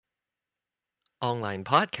online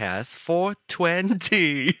podcast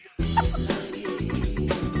 420.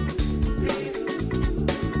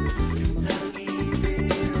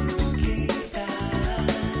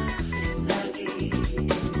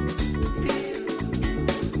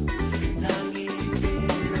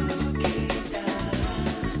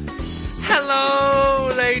 Hello,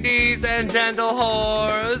 ladies and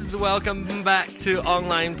gentlemen. Welcome back to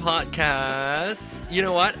Online Podcast. You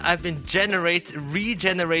know what? I've been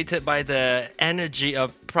regenerated by the energy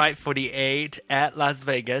of Pride 48 at Las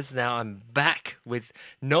Vegas. Now I'm back with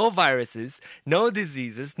no viruses, no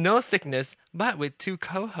diseases, no sickness, but with two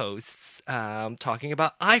co-hosts talking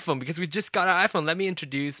about iPhone because we just got our iPhone. Let me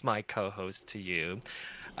introduce my co-host to you.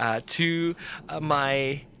 To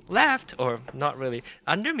my left, or not really,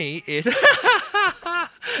 under me is...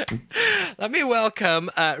 Let me welcome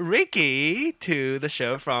Ricky to the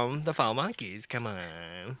show from the Foul Monkeys. Come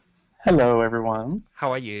on. Hello, everyone.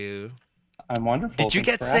 How are you? I'm wonderful. Did you Thanks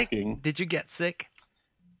get for sick? asking. Did you get sick?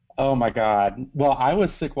 Oh my God. Well, I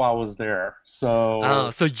was sick while I was there. So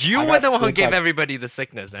you I were got the one who sick, gave like- everybody the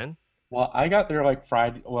sickness then? Well, I got there like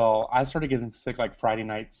Friday. Well, I started getting sick like Friday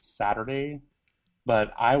night, Saturday.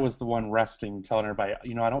 But I was the one resting, telling everybody,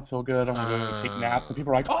 I don't feel good. I'm going to go take naps. And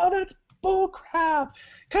people are like, oh, that's bull crap.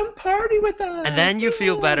 Come party with us. And then you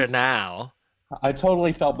feel Yeah." better now. I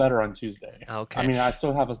totally felt better on Tuesday. Okay. I mean, I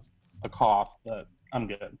still have a cough, but I'm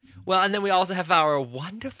good. Well, and then we also have our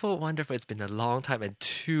wonderful, it's been a long time and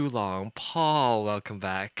too long, Paul, welcome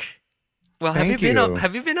back. Well, have you Thank you.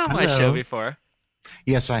 been on my Hello. show before?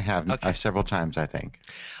 Yes, I have. Okay. Several times, I think.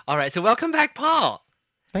 All right, so welcome back, Paul.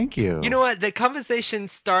 Thank you. You know what? The conversation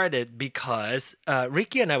started because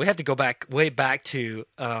Ricky and I, we have to go way back to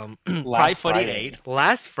Pride 48.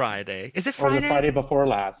 Last Friday. Is it Or Friday? the Friday before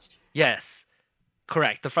last. Yes.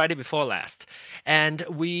 Correct. The Friday before last. And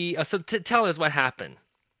we, tell us what happened,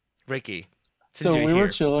 Ricky. since So you're we were here.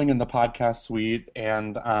 chilling in the podcast suite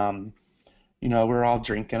and, we were all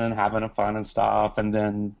drinking and having fun and stuff. And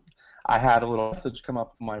then I had a little message come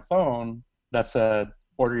up on my phone that said,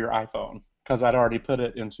 order your iPhone, because I'd already put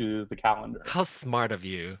it into the calendar. How smart of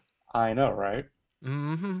you. I know, right?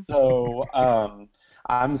 Mm-hmm. So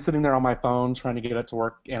I'm sitting there on my phone trying to get it to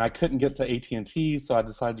work, and I couldn't get to AT&T, so I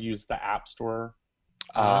decided to use the App Store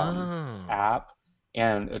app,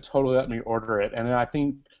 and it totally let me order it. And then I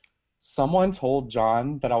think someone told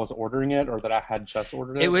John that I was ordering it, or that I had just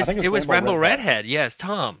ordered it. I think It was Rainbow Redhead. Yes,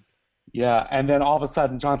 Tom. Yeah, and then all of a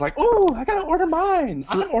sudden John's like, "Oh, I gotta order mine.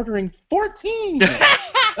 I'm ordering 14."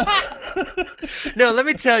 No, let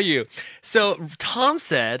me tell you. So Tom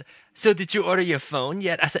said, so did you order your phone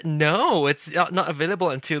yet? I said, no, it's not available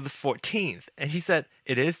until the 14th. And he said,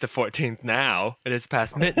 it is the 14th now. It is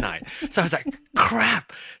past midnight. So I was like,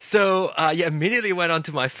 crap. So immediately went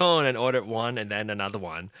onto my phone and ordered one and then another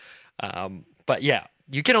one. But yeah,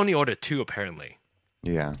 you can only order two apparently.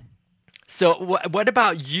 Yeah. So what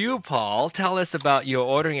about you, Paul? Tell us about your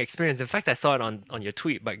ordering experience. In fact, I saw it on your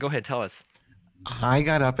tweet, but go ahead, tell us. I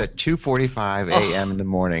got up at 2:45 a.m. in the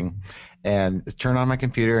morning and turned on my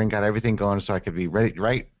computer and got everything going so I could be ready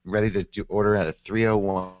to order at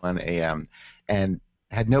 3:01 a.m. and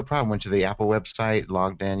had no problem. Went to the Apple website,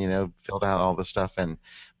 logged in, filled out all the stuff, and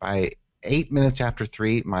by 8 minutes after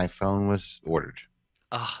 3, my phone was ordered.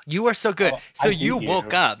 Oh, you were so good. Oh, So I you beat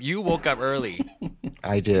woke you. up. You woke up early.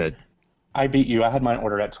 I did. I beat you. I had mine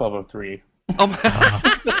ordered at 12:03. Oh my.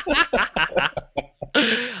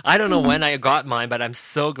 I don't know when I got mine, but I'm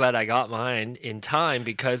so glad I got mine in time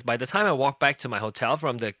because by the time I walked back to my hotel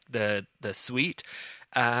from the suite,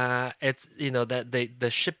 it's that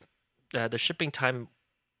the shipping time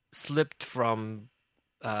slipped from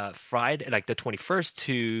Friday, like the 21st,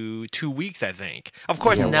 to 2 weeks, I think. Of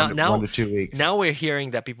course, Yeah, now 1 to 2 weeks. now we're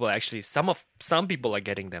hearing that people actually some people are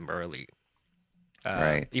getting them early,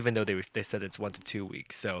 Right. even though they said it's 1 to 2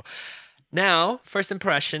 weeks. So now, first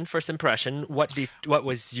impression. What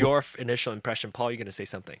was your initial impression, Paul? You're gonna say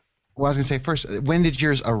something. Well, I was going to say first, when did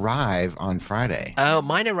yours arrive on Friday?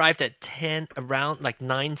 Mine arrived at 10, around like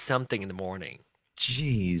 9 something in the morning.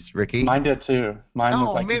 Jeez, Ricky. Mine did too. Mine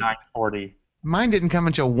was Oh, like man. 9:40. Mine didn't come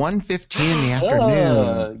until 1:15 in the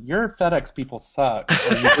afternoon. Your FedEx people suck. Or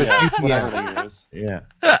UPS, whatever they use. Yeah.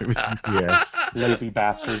 It was UPS. Lazy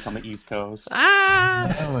bastards on the East Coast.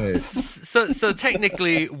 Ah. Know it. So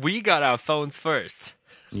technically, we got our phones first.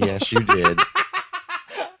 Yes, you did.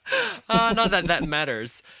 Not that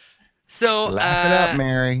matters. So Laugh it up,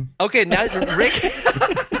 Mary. okay, now Rick.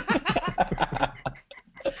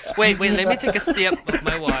 Wait, let me take a sip of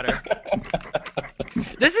my water.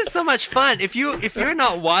 This is so much fun. If you're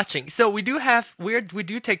not watching, so we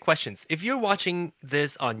do take questions. If you're watching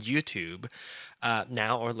this on YouTube,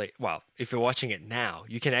 now or late. Well, if you're watching it now,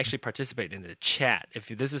 you can actually participate in the chat. If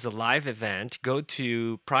this is a live event, go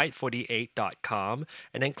to pride48.com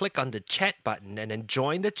and then click on the chat button and then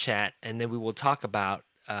join the chat, and then we will talk about.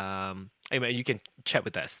 Anyway, you can chat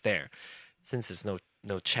with us there, since there's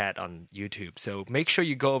no chat on YouTube. So make sure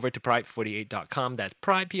you go over to pride48.com. That's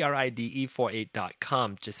pride, Pride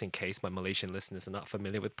 48.com, just in case my Malaysian listeners are not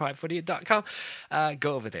familiar with pride48.com.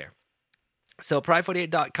 Go over there. So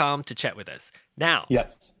pride48.com to chat with us. Now,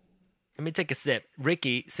 Yes. let me take a sip.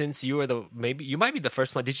 Ricky, since you might be the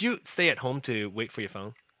first one. Did you stay at home to wait for your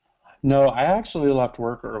phone? No, I actually left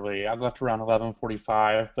work early. I left around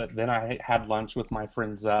 11:45, but then I had lunch with my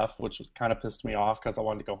friend Zeph, which kind of pissed me off because I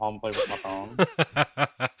wanted to go home and play with my phone.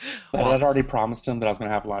 But I'd already promised him that I was going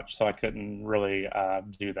to have lunch, so I couldn't really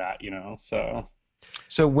do that,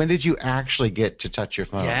 So when did you actually get to touch your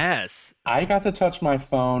phone? Yes. I got to touch my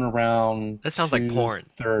phone around That sounds like porn.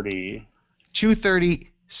 2:30. 2:30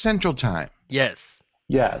 Central Time. Yes.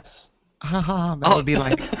 Yes. That would be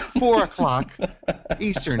like 4 o'clock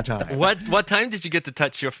Eastern Time. What time did you get to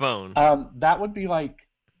touch your phone? That would be like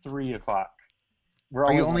 3 o'clock.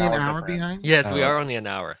 Are you only an hour difference. behind? Yes, we are only an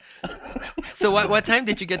hour. So what time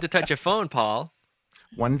did you get to touch your phone, Paul?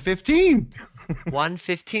 1:15.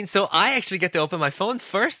 1:15. So I actually get to open my phone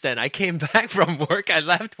first then. I came back from work. I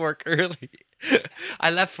left work early.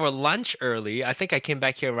 I left for lunch early. I think I came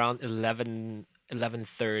back here around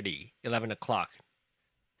 11:30, 11 o'clock.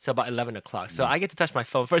 So about 11 o'clock. So I get to touch my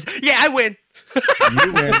phone first. Yeah, I win.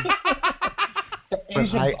 You win. The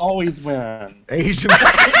Asians always win. Asian.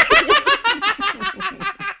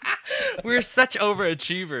 We're such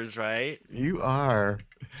overachievers, right? You are.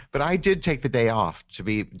 But I did take the day off to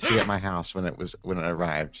be at my house when it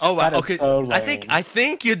arrived. Oh wow! That is Okay, so lame. I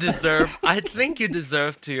think you deserve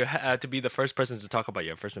to be the first person to talk about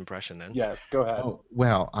your first impression. Then Yes, go ahead. Oh,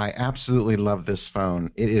 well, I absolutely love this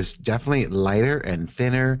phone. It is definitely lighter and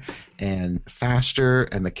thinner and faster,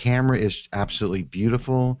 and the camera is absolutely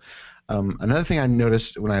beautiful. Another thing I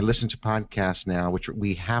noticed when I listen to podcasts now, which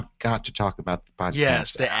we have got to talk about the podcast.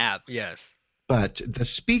 yes, the app. Yes. But the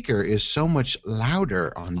speaker is so much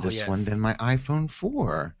louder on this yes. one than my iPhone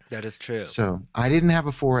 4. That is true. So I didn't have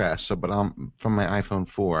a 4S, but I'm from my iPhone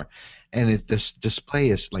 4, and this display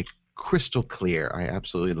is like crystal clear. I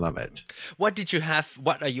absolutely love it. What did you have?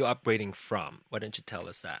 What are you upgrading from? Why don't you tell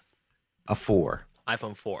us that? A 4,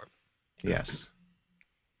 iPhone 4. yes.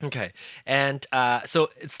 Okay, and so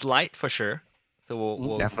it's light for sure. So we'll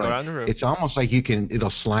go Definitely. around the room. It's almost like it'll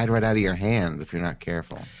slide right out of your hand if you're not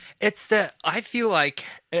careful. I feel like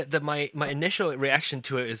my initial reaction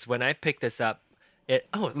to it is when I picked this up.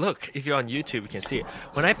 Look, if you're on YouTube, you can see it.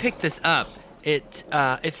 When I picked this up, it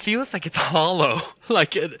feels like it's hollow,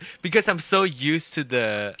 because I'm so used to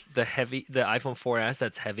the iPhone 4S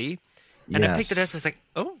that's heavy, and I picked it up. So it's like,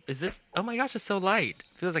 oh my gosh, it's so light.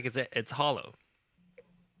 It feels like it's hollow.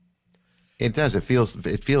 It does. It feels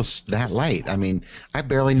that light. I mean, I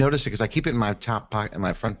barely notice it because I keep it in my in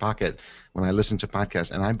my front pocket when I listen to podcasts,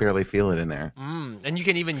 and I barely feel it in there. And you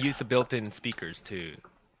can even use the built-in speakers to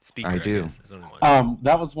speak. I do.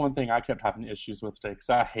 That was one thing I kept having issues with today because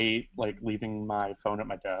I hate leaving my phone at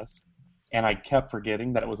my desk, and I kept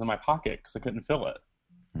forgetting that it was in my pocket because I couldn't feel it.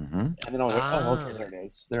 Mm-hmm. And then I was like, oh, okay, there it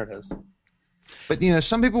is. There it is. But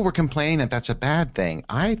some people were complaining that that's a bad thing.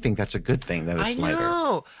 I think that's a good thing that it's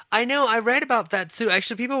lighter. I know. I read about that too.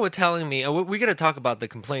 Actually, people were telling me. We're going to talk about the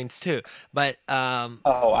complaints too. But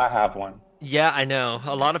I have one. Yeah, I know.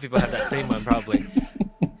 A lot of people have that same one probably.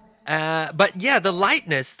 But yeah, the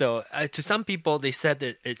lightness though. To some people, they said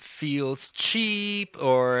that it feels cheap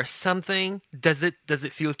or something. Does it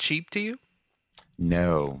feel cheap to you?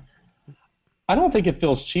 No. I don't think it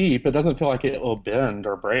feels cheap. It doesn't feel like it will bend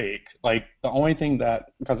or break. Like the only thing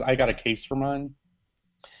because I got a case for mine,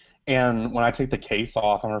 and when I take the case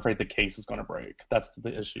off, I'm afraid the case is going to break. That's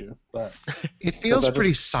the issue. But it feels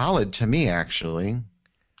pretty solid to me, actually.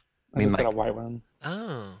 I just got a white one.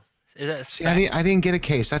 Oh. See, I didn't get a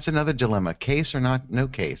case. That's another dilemma. Case or no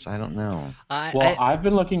case? I don't know. I've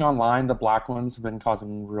been looking online. The black ones have been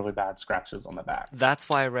causing really bad scratches on the back. That's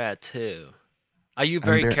why I read too. Are you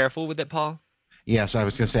very careful with it, Paul? Yes, I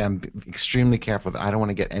was going to say I'm extremely careful. I don't want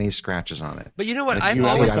to get any scratches on it. But you know what? You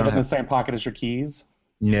always put it in the same pocket as your keys?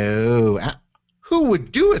 No. Who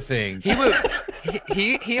would do a thing? He would.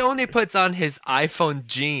 He only puts on his iPhone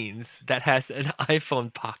jeans that has an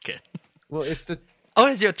iPhone pocket. Well, it's the... Oh,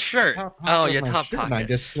 it's your shirt. Your top pocket. I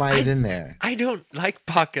just slide it in there. I don't like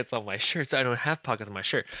pockets on my shirt, so I don't have pockets on my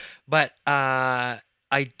shirt. But I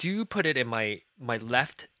do put it in my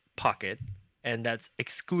left pocket, and that's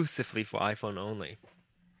exclusively for iPhone only.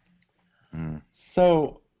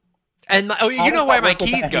 So And How you does know that where my work with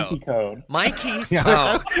keys the go. hanky code? My keys. Yeah,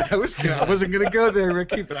 Oh, I wasn't going to go there,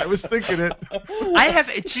 Ricky, but I was thinking it. I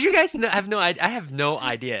have. Do you guys have no idea? I have no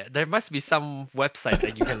idea. There must be some website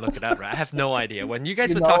that you can look it up, right? I have no idea. When you guys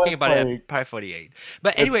You were know, talking it's about it like- at Pi 48,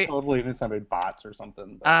 but anyway, It's totally somebody bots or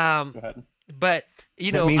something. But um, go ahead. but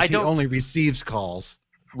you That know, means I he don't. only receives calls.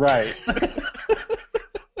 Right.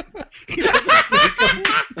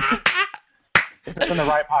 If it's in the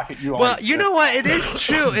right pocket, you Well, always you get know what? It is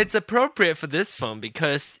true. It's appropriate for this phone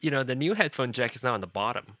because the new headphone jack is now on the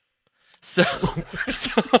bottom. So,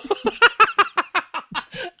 so,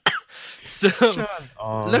 so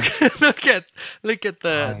look at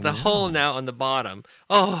the hole now on the bottom.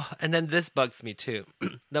 Oh, and then this bugs me too.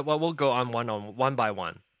 That we'll go on one by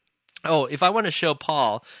one. Oh, if I want to show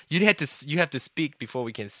Paul, you have to speak before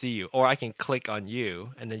we can see you, or I can click on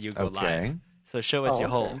you and then you go live. Okay. So show us your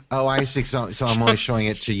okay. hole. Oh, I see. So I'm only showing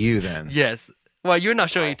it to you then. Yes. Well, you're not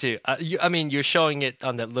showing it to. You're showing it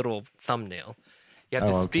on that little thumbnail. You have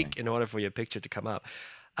to okay. speak in order for your picture to come up.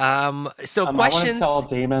 So I want to questions. tell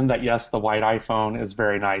Damon that yes, the white iPhone is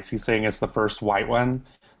very nice. He's saying it's the first white one.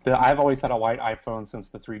 I've always had a white iPhone since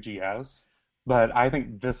the 3GS, but I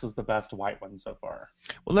think this is the best white one so far.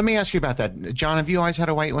 Well, let me ask you about that. John, have you always had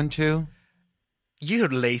a white one too? You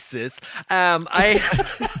laces. I'm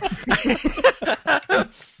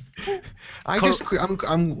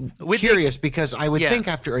curious because I would Yeah. think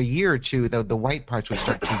after a year or two, the white parts would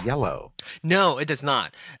start to yellow. No, it does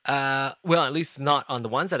not. Well, at least not on the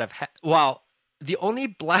ones that I've had. Well, the only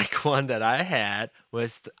black one that I had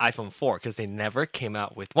was the iPhone 4 because they never came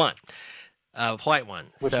out with one. White one.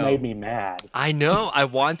 Which So- made me mad. I know. I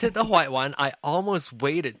wanted the white one. I almost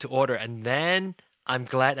waited to order, and then I'm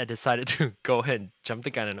glad I decided to go ahead and jump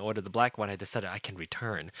the gun and order the black one. I decided I can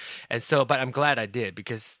return, and so, but I'm glad I did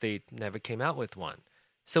because they never came out with one.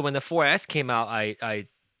 So when the 4S came out, I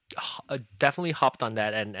definitely hopped on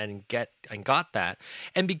that and got that,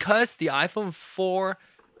 and because the iPhone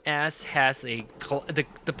 4S has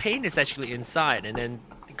the paint is actually inside and then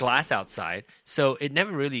glass outside, so it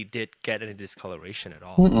never really did get any discoloration at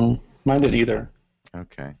all. Mine didn't either.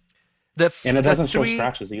 Okay. And it doesn't show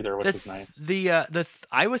scratches either, which is nice.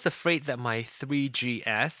 I was afraid that my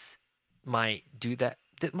 3GS might do that.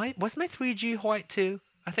 Was my 3G white too?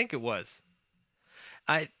 I think it was.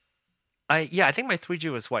 I think my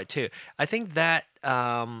 3G was white too. I think that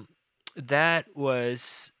that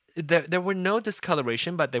was there were no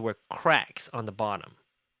discoloration, but there were cracks on the bottom.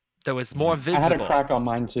 There was more visible. I had a crack on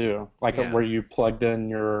mine too, like Yeah. where you plugged in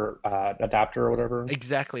your adapter or whatever.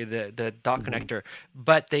 Exactly, the dock connector.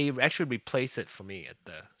 But they actually replaced it for me at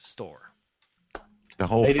the store. The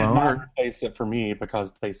whole They did phone? not replace it for me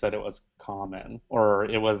because they said it was common, or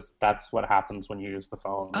that's what happens when you use the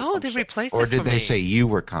phone. or Oh, some they shit. replaced Or it for did they me. say you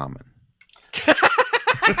were common?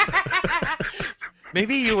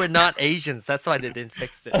 Maybe you were not Asians. That's why they didn't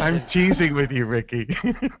fix it. I'm teasing with you, Ricky.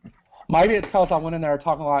 Maybe it's because I went in there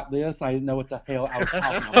talking like this and I didn't know what the hell I was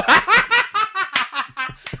talking about.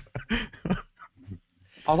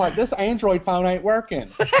 I was like, this Android phone ain't working.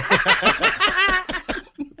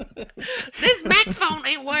 This Mac phone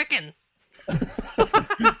ain't working.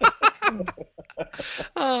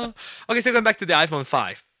 Okay, so going back to the iPhone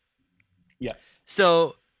 5. Yes.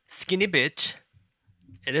 So skinny bitch.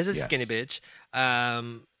 It is a Yes. skinny bitch.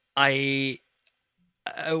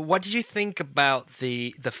 What did you think about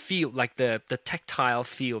the feel, like the tactile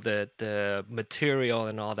feel, the material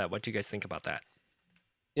and all that? What do you guys think about that?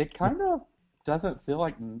 It kind of doesn't feel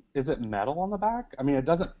like, is it metal on the back? I mean, it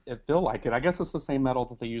feel like it. I guess it's the same metal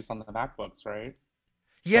that they use on the MacBooks, right?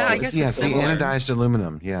 Yeah, I Oh, guess Yeah, it's it's the similar. anodized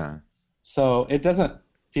aluminum. Yeah. So it doesn't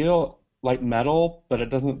feel like metal, but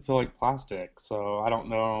it doesn't feel like plastic. So I don't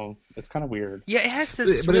know. It's kind of weird. Yeah, it has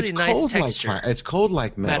this But really it's nice cold texture. like it's cold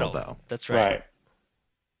like metal, though. That's right. Right.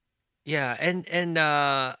 Yeah, and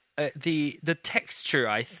the texture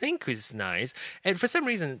I think is nice. And for some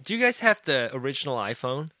reason, do you guys have the original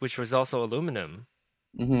iPhone, which was also aluminum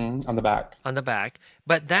On the back. on the back?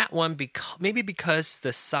 But that one, maybe because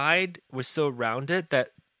the side was so rounded that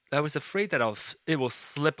I was afraid that it will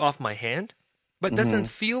slip off my hand. But it doesn't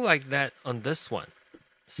feel like that on this one.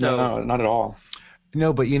 So No, not at all.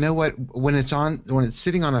 No, but you know what? When it's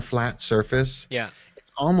sitting on a flat surface, yeah,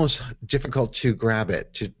 it's almost difficult to grab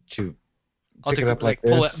it to I'll pick it up like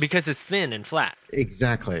pull this. it because it's thin and flat.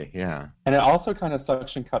 Exactly. Yeah. And it also kind of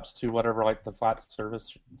suction cups to whatever, like the flat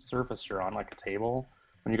surface you're on, like a table.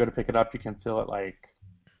 When you go to pick it up, you can feel it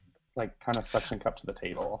like kind of suction cup to the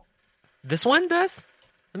table. This one does.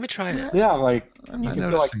 Let me try it. Yeah, like I'm you not can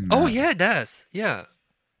feel like noticing Oh that. yeah, it does. Yeah.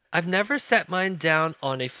 I've never set mine down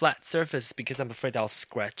on a flat surface because I'm afraid I'll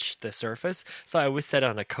scratch the surface. So I always set it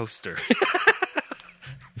on a coaster.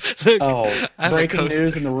 Look, Oh, I have a breaking coaster.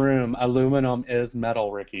 news in the room. Aluminum is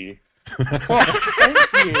metal, Ricky. Thank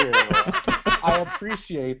you. I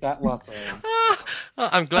appreciate that lesson. Oh,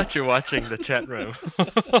 I'm glad you're watching the chat room.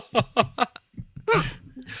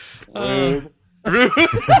 Rude.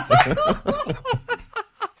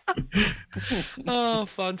 Oh,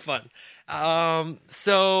 fun.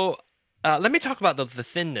 So let me talk about the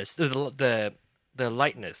thinness, the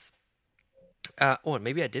lightness. Or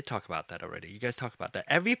maybe I did talk about that already. You guys talk about that.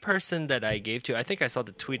 Every person that I gave to, I think I saw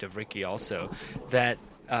the tweet of Ricky also, that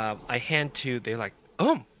I hand to, they're like,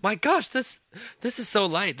 oh my gosh, this is so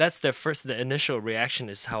light. That's the initial reaction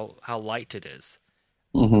is how light it is.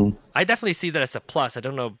 Mm-hmm. I definitely see that as a plus. I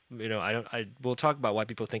don't know, we'll talk about why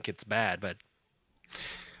people think it's bad, but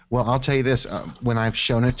Well, I'll tell you this: when I've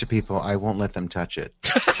shown it to people, I won't let them touch it.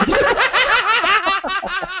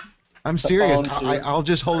 I'm serious. I'll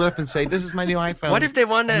just hold it up and say, "This is my new iPhone." what if they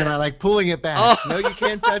want And then I to? like pulling it back. Oh. No, you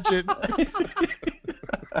can't touch it.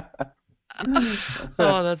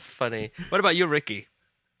 Oh, that's funny. What about you, Ricky?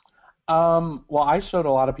 Well, I showed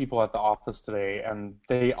a lot of people at the office today, and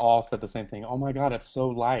they all said the same thing. Oh my God, it's so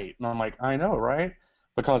light. And I'm like, I know, right?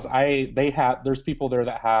 Because there's people there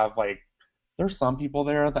that have there's some people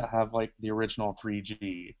there that have like the original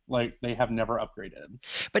 3G. Like they have never upgraded.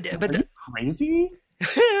 But Are you crazy?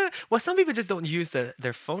 well, some people just don't use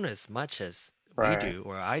their phone as much as Right. we do,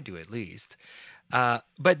 or I do at least.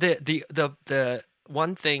 But the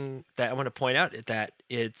one thing that I want to point out is that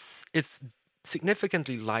it's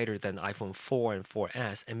significantly lighter than iPhone 4 and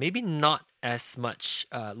 4S, and maybe not as much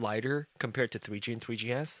lighter compared to 3G and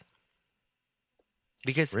 3GS.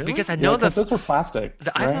 Because Really? because I know those were plastic.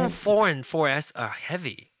 the right? iPhone 4 and 4S are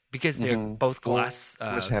heavy because they're Mhm. both glass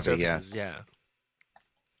was heavy, surfaces. yes. Yeah.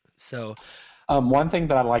 So One thing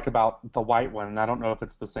that I like about the white one, and I don't know if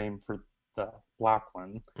it's the same for the black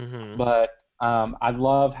one, mhm. but I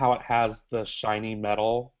love how it has the shiny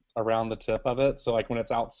metal around the tip of it. So like when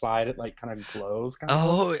it's outside, it like kind of glows. Kind of.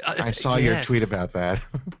 Oh, I saw your yes. tweet about that.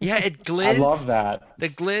 Yeah, it I glints. love that. The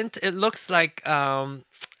glint. It looks like It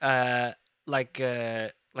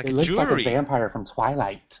a looks jewelry. like a vampire from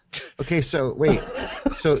Twilight. Okay, so wait.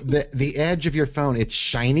 So the edge of your phone, it's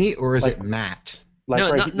shiny or is Like- it matte? Like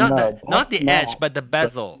No, right, not that's the edge, matte, but the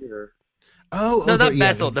bezel. here- Oh, No, oh, not yeah,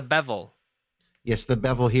 bezel. The bevel. yes, the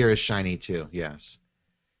bevel here is shiny too. Yes,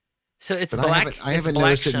 So it's but black. I it's haven't black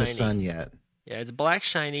noticed it in the shiny. sun yet. Yeah, it's black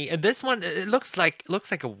shiny, and this one it looks like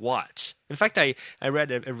a watch. In fact, I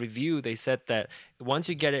read a review. They said that once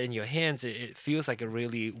you get it in your hands, it feels like a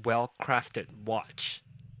really well crafted watch.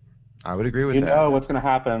 I would agree with You that. know what's going to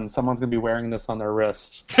happen. Someone's going to be wearing this on their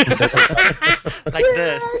wrist. Like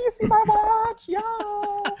this. You see my watch?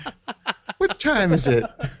 Yo! What time is it?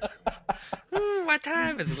 What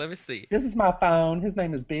time is it? Let me see. This is my phone. His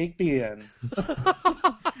name is Big Ben.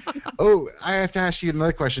 Oh, I have to ask you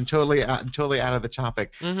another question. Totally out of the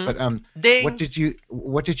topic. Mhm. But Ding. what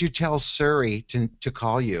did you tell Suri to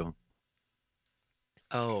call you?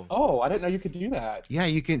 Oh. Oh, I didn't know you could do that. Yeah,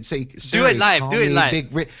 you can say. Do it "Siri, live, call do it me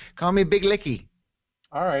live." Call me Big Licky.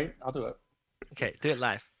 All right, I'll do it. Okay, do it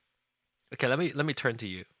live. Okay, let me turn to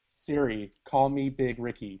you. Siri, call me Big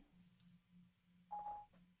Ricky.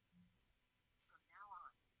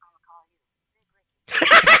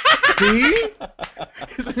 See?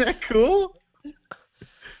 Isn't that cool?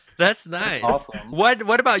 That's nice. awesome.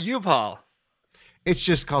 What about you, Paul? It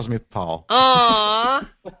just calls me Paul. Aww.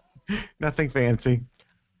 Nothing fancy.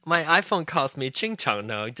 My iPhone calls me Ching Chong.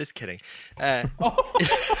 No, just kidding. That's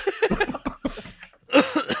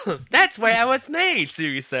where I was made,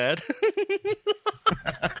 Siri said.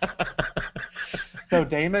 So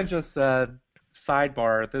Damon just said,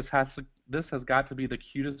 sidebar, this has got to be the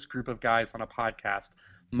cutest group of guys on a podcast.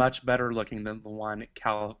 Much better looking than the one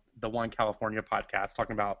California podcast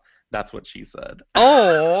talking about That's What She Said.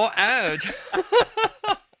 Oh, ouch.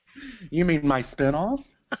 You mean my spinoff?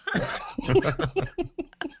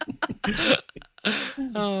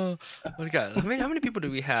 Oh, what do we got? How many people do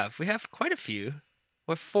we have? We have quite a few.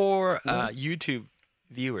 We're 4 Yes. YouTube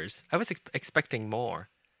viewers. I was expecting more.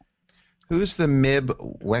 Who's the Mib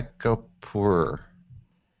Wekapur?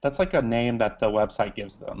 That's like a name that the website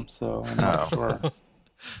gives them, so I'm not sure.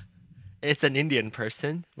 It's an Indian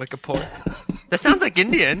person, Wekapur. That sounds like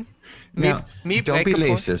Indian. Now, Meep don't be Wekapur.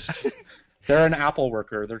 racist. They're an Apple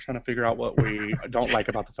worker. They're trying to figure out what we don't like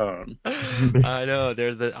about the phone. I know,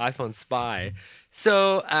 they're the iPhone spy.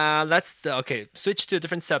 So let's switch to a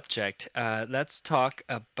different subject. Let's talk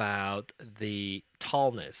about the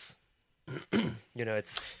tallness.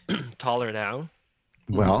 It's taller now.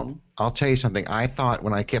 Well, I'll tell you something. I thought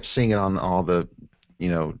when I kept seeing it on all the,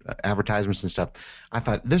 advertisements and stuff, I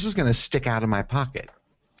thought this is going to stick out of my pocket.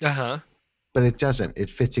 Uh-huh. But it doesn't. It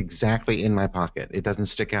fits exactly in my pocket. It doesn't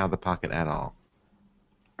stick out of the pocket at all.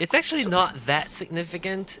 It's actually not that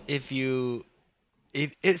significant if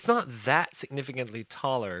it's not that significantly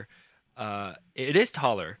taller. It is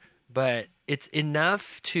taller, but it's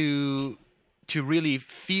enough to really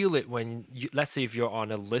feel it when let's say if you're on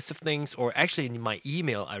a list of things, or actually in my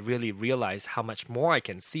email, I really realize how much more I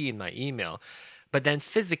can see in my email. But then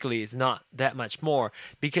physically, it's not that much more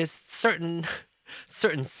because certain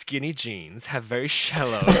skinny jeans have very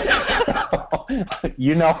shallow.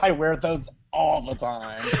 I wear those all the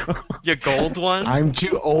time. Your gold one? I'm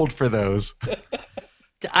too old for those.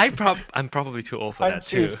 I'm probably too old for that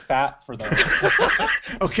too. I'm too fat for those.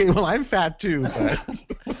 Okay, well, I'm fat too, but...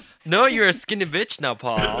 No, you're a skinny bitch now,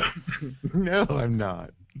 Paul. No, I'm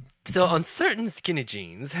not. So on certain skinny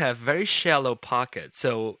jeans have very shallow pockets.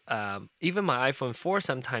 So even my iPhone 4,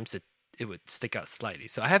 sometimes it would stick out slightly.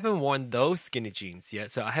 So I haven't worn those skinny jeans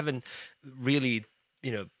yet. So I haven't really,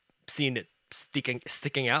 seen it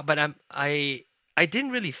sticking out. But I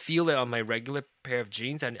didn't really feel it on my regular pair of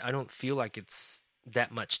jeans. And I don't feel like it's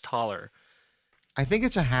that much taller. I think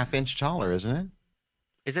it's a half-inch taller, isn't it?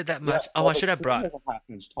 Is it that much? Yeah, I should have brought. The screen is a half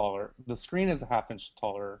inch taller. The screen is a half inch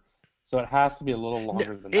taller, so it has to be a little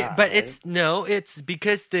longer than that. But right? it's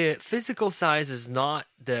because the physical size is not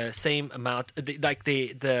the same amount.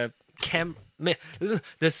 The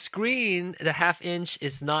screen, the half inch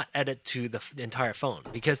is not added to the entire phone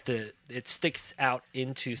because it sticks out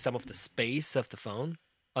into some of the space of the phone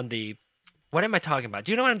on the. What am I talking about?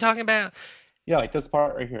 Do you know what I'm talking about? Yeah, like this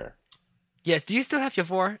part right here. Yes. Do you still have your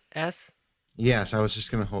 4S? Yes, I was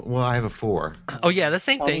just going to hold... Well, I have a 4. Oh, yeah, the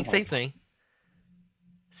same thing, same thing.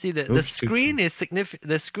 See, the screen is significant.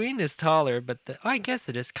 The screen is taller, but I guess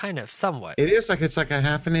it is kind of somewhat. It's like a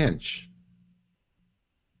half an inch.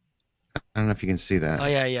 I don't know if you can see that. Oh,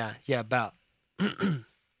 yeah, about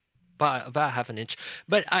about half an inch.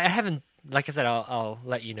 But I haven't, like I said, I'll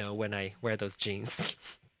let you know when I wear those jeans.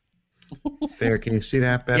 There, can you see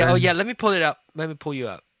that better? Yeah, let me pull it up. Let me pull you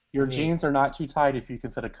up. Your jeans are not too tight if you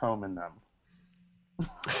can fit a comb in them.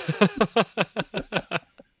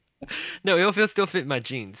 No, it'll still fit my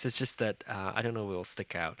jeans. It's just that I don't know if it'll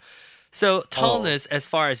stick out. So tallness, as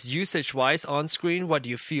far as usage-wise on screen, what do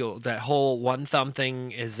you feel? That whole one thumb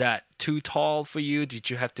thing, is that too tall for you? Did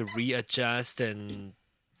you have to readjust and?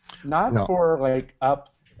 Not for like up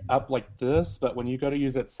like this, but when you go to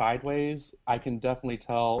use it sideways, I can definitely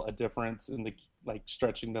tell a difference in the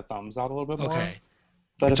stretching the thumbs out a little bit more. Okay.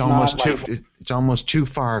 But it's almost too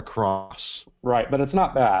far across. Right, but it's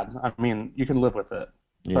not bad. I mean, you can live with it.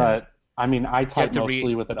 Yeah. But I mean, I type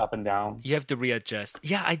mostly with it up and down. You have to readjust.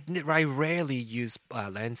 Yeah, I rarely use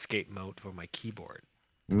landscape mode for my keyboard.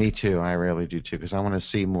 Me too. I rarely do too because I want to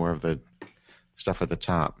see more of the stuff at the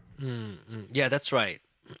top. Yeah, that's right.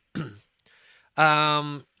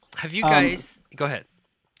 Have you guys? Go ahead.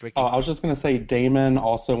 Ricky. I was just going to say, Damon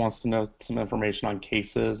also wants to know some information on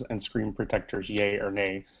cases and screen protectors, yay or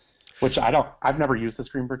nay. Which I've never used a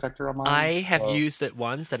screen protector on mine. I have used it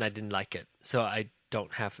once and I didn't like it, so I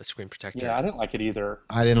don't have a screen protector. Yeah, I didn't like it either.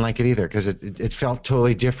 I didn't like it either because it felt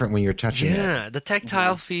totally different when you're touching it. Yeah, the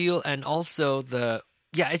tactile feel and also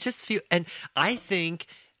it just feel. And I think,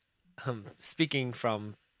 speaking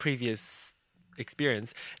from previous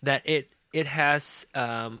experience, that it has.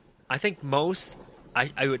 I think most.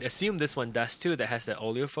 I would assume this one does too. That has the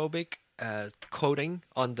oleophobic coating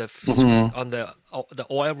on the on the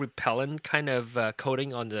oil repellent kind of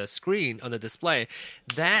coating on the screen on the display.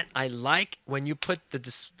 That I like when you put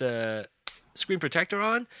the screen protector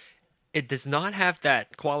on. It does not have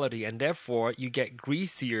that quality, and therefore you get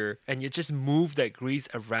greasier, and you just move that grease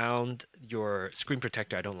around your screen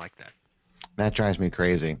protector. I don't like that. That drives me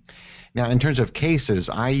crazy. Now, in terms of cases,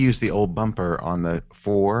 I use the old bumper on the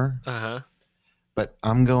 4. But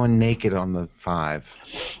I'm going naked on the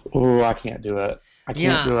 5. Oh, I can't do it. I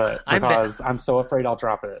can't do it because I'm so afraid I'll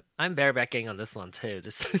drop it. I'm barebacking on this one too.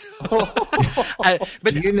 Just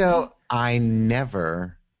do you know I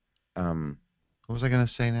never? What was I going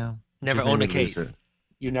to say now? Never owned a case.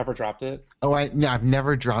 You never dropped it? Oh, I've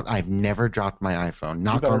never dropped my iPhone.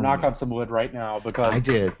 You better knock on some wood right now because I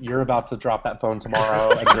did. You're about to drop that phone tomorrow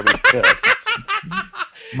and you're going to be pissed.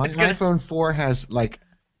 My iPhone 4 has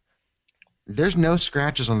there's no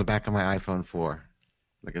scratches on the back of my iPhone 4.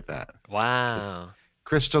 Look at that. Wow. It's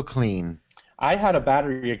crystal clean. I had a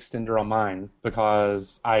battery extender on mine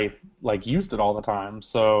because I used it all the time.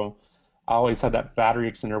 So I always had that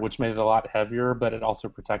battery extender, which made it a lot heavier, but it also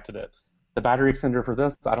protected it. The battery extender for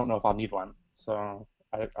this, I don't know if I'll need one. So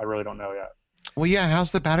I really don't know yet. Well, yeah.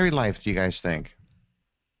 How's the battery life, do you guys think?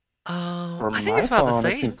 For I think my it's about the phone,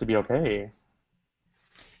 same. it seems to be okay.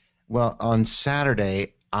 Well, on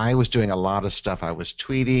Saturday, I was doing a lot of stuff. I was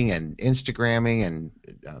tweeting and Instagramming and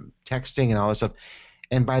texting and all this stuff.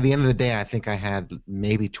 And by the end of the day, I think I had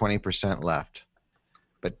maybe 20% left.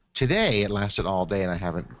 But today, it lasted all day, and I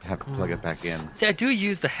haven't had to plug it back in. See, I do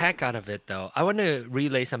use the heck out of it, though. I want to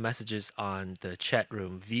relay some messages on the chat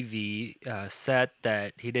room. VV said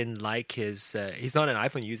that he didn't like his. He's not an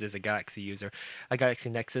iPhone user; he's a Galaxy user, a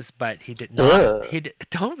Galaxy Nexus. But he did not.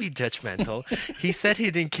 Don't be judgmental. He said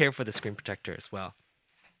he didn't care for the screen protector as well.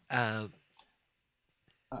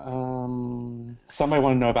 Somebody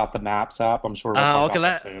want to know about the Maps app? I'm sure we'll talk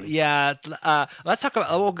about that soon. Let's talk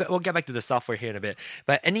about. We'll get back to the software here in a bit.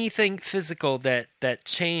 But anything physical that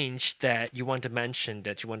changed that you want to mention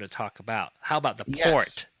that you want to talk about? How about the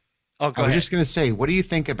port? Oh, go I was ahead. just going to say, what do you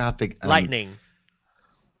think about the Lightning?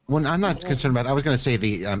 Well, I'm not concerned about. I was going to say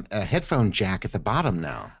the headphone jack at the bottom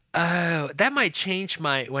now. Oh, that might change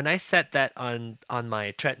my. When I set that on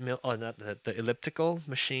my treadmill, on the elliptical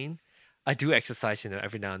machine. I do exercise,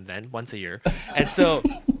 every now and then, once a year, and so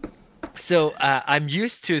I'm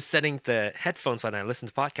used to setting the headphones when I listen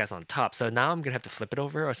to podcasts on top. So now I'm gonna have to flip it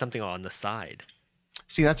over or something on the side.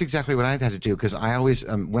 See, that's exactly what I'd had to do because I always,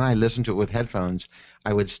 when I listen to it with headphones,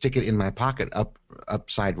 I would stick it in my pocket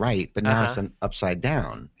upside right, but now it's upside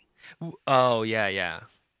down. Oh yeah.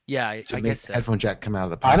 I guess so. Headphone jack come out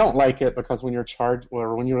of the pocket. I don't like it because when you're charged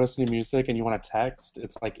or when you're listening to music and you want to text,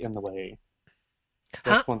 it's like in the way.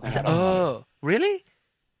 That's one thing I don't like. Really?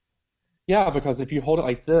 Yeah, because if you hold it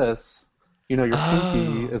like this, your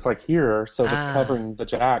pinky is like here, so it's covering the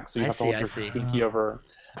jack, so you have to hold your pinky over.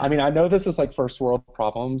 I mean, I know this is like first world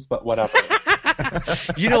problems, but whatever.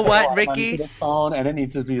 You know what, Ricky? This phone, and it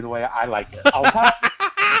needs to be the way I like it. Okay.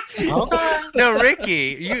 No,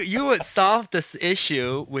 Ricky, you would solve this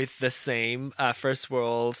issue with the same first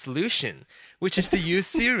world solution, which is to use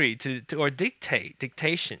Siri or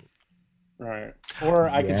dictation. Right. Or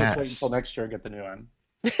I could just wait until next year and get the new one.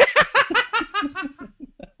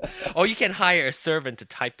 Or you can hire a servant to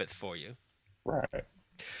type it for you. Right.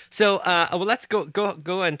 So, let's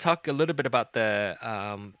go and talk a little bit about the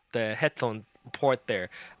headphone port there.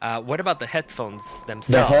 What about the headphones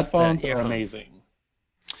themselves? The headphones are amazing.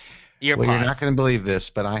 Earpods. Well, you're not going to believe this,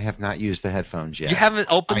 but I have not used the headphones yet. You haven't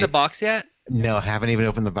opened the box yet? No, haven't even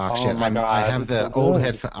opened the box yet. My God, I have the old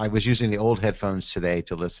headphones. I was using the old headphones today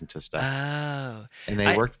to listen to stuff. Oh. And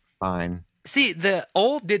they worked fine. See, did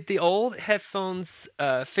the old headphones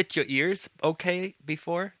fit your ears okay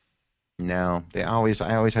before? No, I always had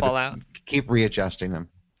to keep readjusting them.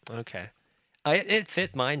 Okay. It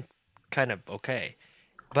fit mine kind of okay.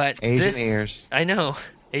 But Asian ears. I know.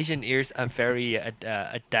 Asian ears are very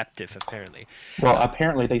adaptive, apparently. Well,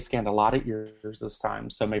 apparently they scanned a lot of ears this time,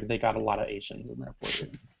 so maybe they got a lot of Asians in there for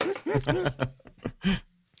you.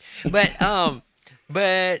 But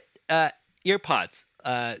earpods.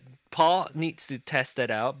 Paul needs to test that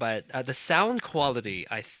out, but the sound quality,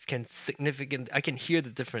 I can hear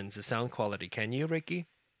the difference. The sound quality. Can you, Ricky?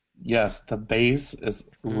 Yes, the bass is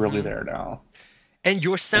really there now. And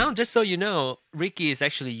your sound, just so you know, Ricky is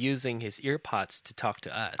actually using his earpods to talk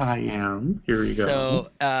to us. I am. Here you go.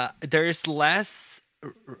 So there's less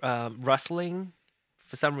rustling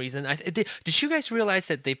for some reason. Did you guys realize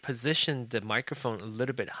that they positioned the microphone a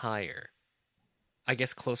little bit higher? I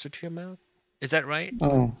guess closer to your mouth? Is that right?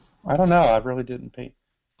 Oh, I don't know. I really didn't pay.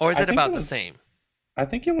 Or is it about the same? I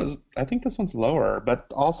think this one's lower, but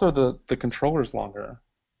also the controller's longer.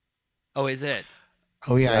 Oh, is it?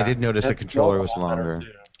 Oh yeah, I did notice the controller was longer.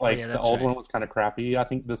 Like the old one was kind of crappy. I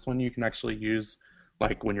think this one you can actually use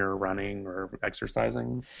like when you're running or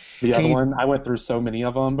exercising. The other one, I went through so many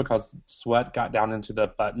of them because sweat got down into the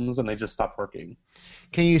buttons and they just stopped working.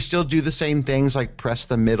 Can you still do the same things like press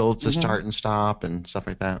the middle to start and stop and stuff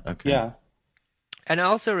like that? Okay. Yeah. And I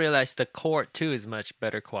also realized the cord too is much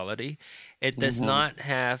better quality. It does not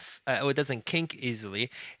have, it doesn't kink easily.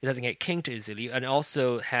 It doesn't get kinked easily, and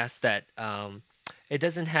also has that. It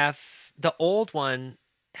doesn't have the old one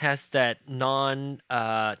has that non-tangle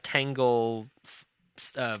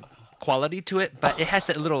quality to it, but it has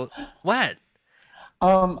that little what?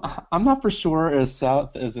 I'm not for sure if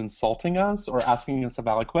Seth is insulting us or asking us a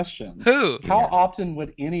valid question. Who? How often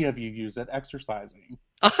would any of you use it exercising?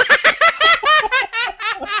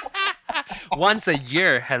 Once a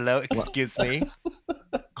year. Hello, excuse me.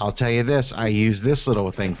 I'll tell you this. I use this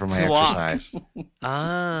little thing for my exercise.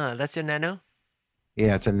 Ah, that's your Nano?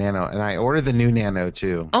 Yeah, it's a Nano. And I ordered the new Nano,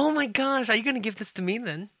 too. Oh, my gosh. Are you going to give this to me,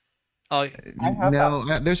 then? Oh,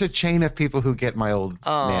 no, there's a chain of people who get my old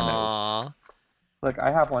Nanos. Look,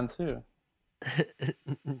 I have one too.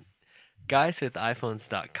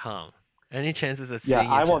 Guyswithiphones.com. Any chances of Yeah,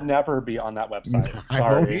 seeing I each will other? never be on that website. I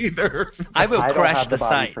won't Sorry. either. I will I don't crash have the the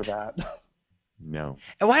body site. for that. No.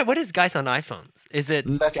 And what is Guys on iPhones? Is it?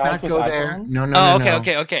 Let's Guys not with go there. iPhones? No, no, Oh, no,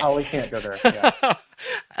 okay, no. okay. Oh, we can't go there. Yeah.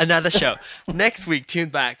 Another show. Next week, tune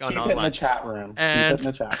back on Keep it in the online. chat room. And- Keep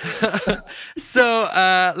it in the chat room.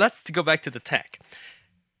 So let's go back to the tech.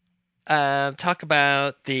 Talk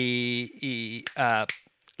about the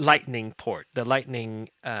lightning port, the lightning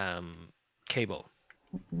cable.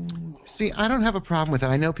 See, I don't have a problem with it.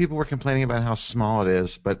 I know people were complaining about how small it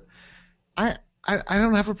is, but I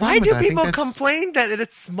don't have a problem Why with do it. I think people that's- complain that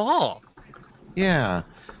it's small? Yeah,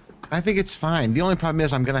 I think it's fine. The only problem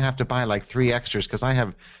is I'm going to have to buy like 3 extras because I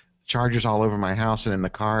have chargers all over my house and in the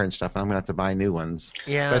car and stuff, and I'm going to have to buy new ones.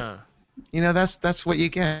 Yeah. You know, that's what you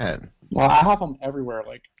get. Well, I have them everywhere.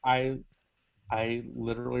 Like I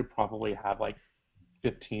literally probably have like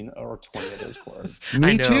 15 or 20 of those cords.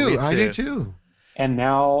 Me know, too. me I do too. too. And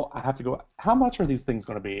now I have to go. How much are these things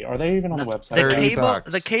going to be? Are they even on the website? The 30 cable,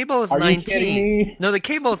 bucks. the cable is Are you 19. kidding me? No, the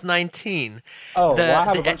cable is 19. Oh, The- well, I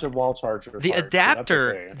have the- a bunch of wall chargers. The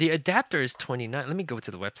adapter, Okay. the adapter is 29. Let me go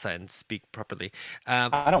to the website and speak properly.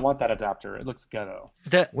 I don't want that adapter. It looks ghetto.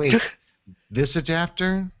 The Wait, this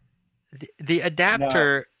adapter? the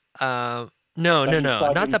adapter. No, That you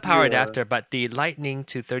plug not in the power here. adapter, but the Lightning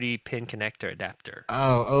to 30 pin connector adapter.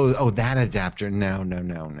 Oh, that adapter.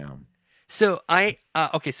 No. So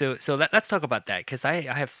okay, so let's talk about that because I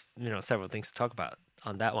have several things to talk about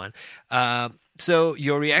on that one. So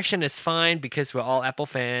your reaction is fine because we're all Apple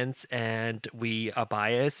fans and we are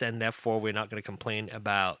biased, and therefore we're not going to complain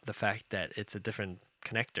about the fact that it's a different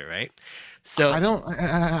connector, right? So I don't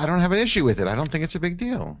have an issue with it. I don't think it's a big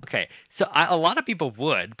deal. okay, so a lot of people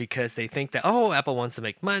would because they think that Apple wants to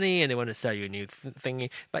make money and they want to sell you a new thingy.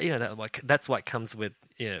 But that's what comes with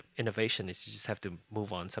innovation is you just have to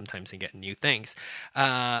move on sometimes and get new things,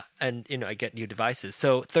 and I get new devices.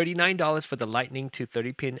 So $39 for the Lightning to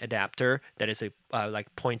 30 pin adapter. That is a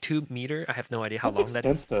like 0.2 meter. I have no idea how That's long that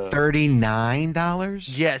is. expensive.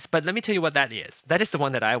 $39? Yes, but let me tell you what that is. That is the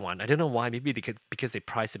one that I want. I don't know why. Maybe because they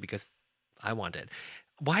price it because I want it.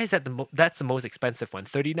 Why is that that's the most expensive one?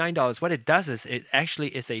 $39. What it does is it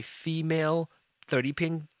actually is a female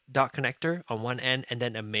 30-pin dot connector on one end and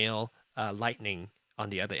then a male Lightning on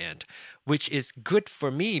the other end, which is good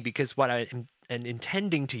for me because what I am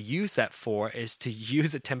intending to use that for is to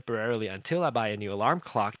use it temporarily until I buy a new alarm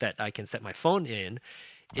clock that I can set my phone in,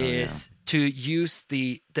 to use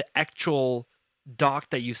the actual dock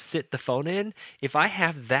that you sit the phone in. If I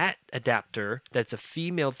have that adapter that's a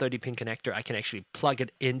female 30-pin connector, I can actually plug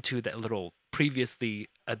it into that little previously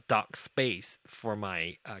a dock space for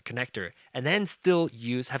my connector, and then still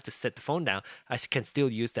have to set the phone down. I can still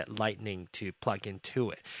use that Lightning to plug into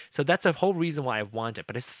it. So that's a whole reason why I want it,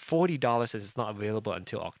 but it's $40 and it's not available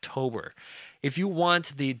until October. If you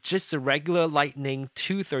want just a regular Lightning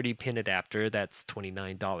to 30-pin adapter, that's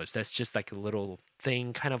 $29. That's just like a little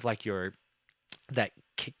thing, kind of like that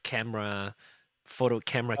photo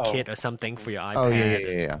camera kit or something for your iPad. Oh,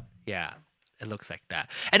 yeah. Yeah, it looks like that.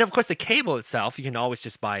 And of course, the cable itself, you can always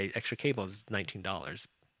just buy extra cables, $19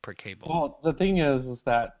 per cable. Well, the thing is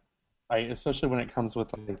that especially when it comes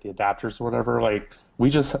with like the adapters or whatever, like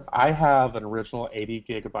I have an original 80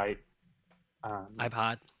 gigabyte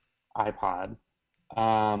iPod.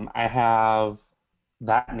 I have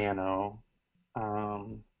that Nano. God,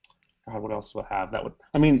 what else do I have?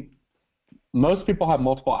 Most people have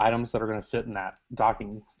multiple items that are going to fit in that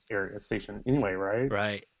docking area station anyway, right?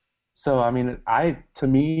 Right. So, I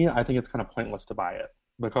think it's kind of pointless to buy it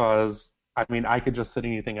because, I could just fit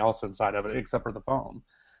anything else inside of it except for the phone.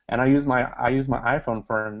 And I use my iPhone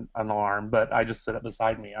for an alarm, but I just sit it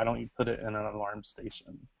beside me. I don't put it in an alarm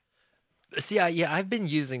station. See, I've been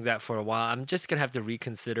using that for a while. I'm just going to have to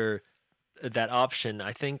reconsider that option.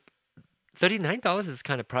 I think $39 is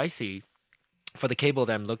kind of pricey for the cable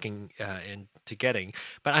that I'm looking into getting.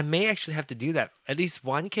 But I may actually have to do that. At least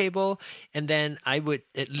one cable, and then I would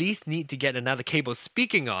at least need to get another cable.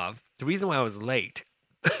 Speaking of, the reason why I was late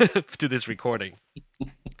to this recording.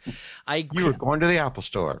 You were going to the Apple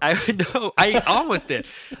store. I almost did.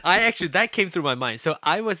 That came through my mind. So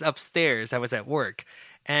I was upstairs. I was at work.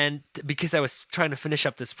 And because I was trying to finish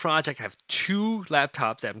up this project, I have 2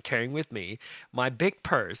 laptops that I'm carrying with me. My big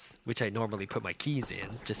purse, which I normally put my keys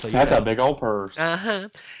in, just so you know. That's a big old purse. Uh-huh.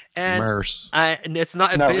 And Merce. and it's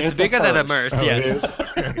not. No, it's it's a bigger than a purse. Merce. Oh, it Yes.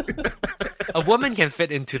 is? A woman can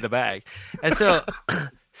fit into the bag. And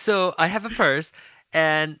so I have a purse,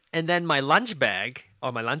 and then my lunch bag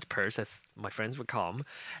or my lunch purse, as my friends would call them.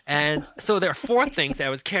 And so there are 4 things that I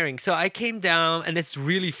was carrying. So I came down, and it's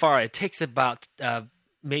really far. It takes about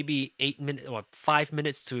maybe 8 minutes or 5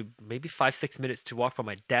 minutes to maybe 5-6 minutes to walk from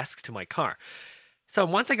my desk to my car. So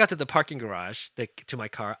once I got to the parking garage to my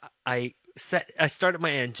car, I started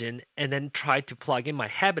my engine and then tried to plug in. My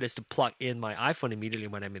habit is to plug in my iPhone immediately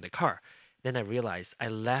when I'm in the car. Then I realized I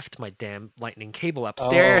left my damn lightning cable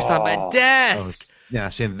upstairs on my desk. Oh, yeah,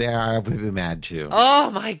 see, there I would be mad too. Oh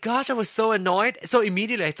my gosh, I was so annoyed. So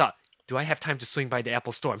immediately I thought, do I have time to swing by the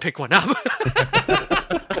Apple store and pick one up?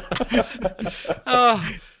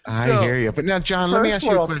 I hear you. But now, John, let me ask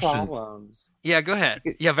you a question. Problems. Yeah, go ahead.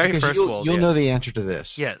 Yeah, very Because first world. You'll know the answer to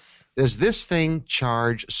this. Yes. Does this thing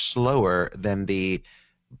charge slower than the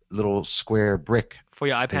little square brick For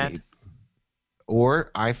your iPad? Or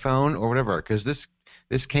iPhone or whatever? Because this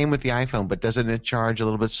came with the iPhone, but doesn't it charge a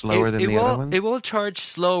little bit slower than the other ones? It will charge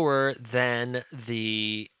slower than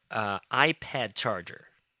the iPad charger.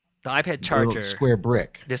 The iPad charger. The square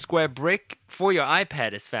brick. The square brick for your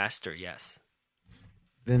iPad is faster, yes.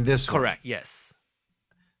 Than this one? Correct, yes.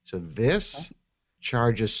 So this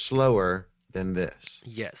charges slower than this?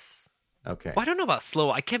 Yes. Okay. Well, I don't know about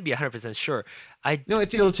slow. I can't be 100% sure. No,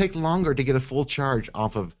 it'll take longer to get a full charge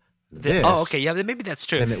off of this. Oh, okay. Yeah, maybe that's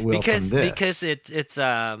true. Than it will because from this. because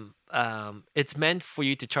it's meant for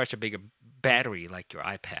you to charge a bigger battery like your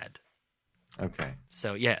iPad. Okay.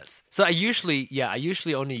 So yes. So I usually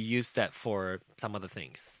only use that for some other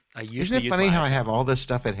things. Isn't it funny how I have all this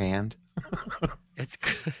stuff at hand? It's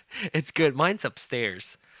good. It's good. Mine's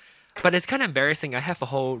upstairs. But it's kind of embarrassing. I have a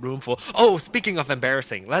whole room full. Oh, speaking of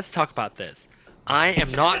embarrassing, let's talk about this. I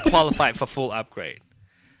am not qualified for full upgrade.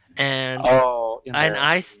 And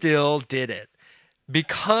I still did it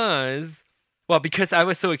because I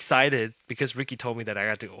was so excited because Ricky told me that I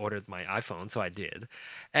got to order my iPhone, so I did.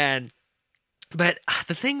 But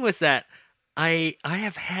the thing was that I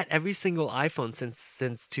have had every single iPhone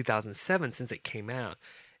since 2007, since it came out.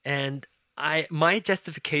 And my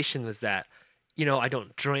justification was that, I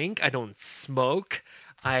don't drink, I don't smoke.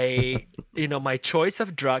 My choice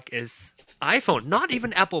of drug is iPhone, not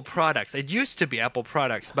even Apple products. It used to be Apple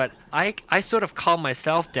products, but I sort of calm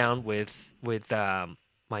myself down with my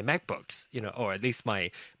MacBooks, or at least my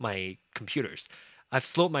computers. I've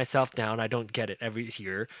slowed myself down. I don't get it every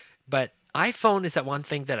year, but iPhone is that one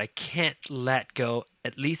thing that I can't let go,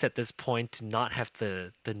 at least at this point, to not have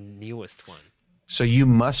the newest one. So you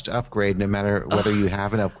must upgrade no matter whether you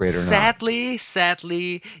have an upgrade or not.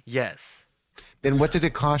 Sadly, yes. Then what did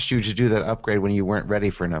it cost you to do that upgrade when you weren't ready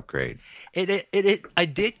for an upgrade?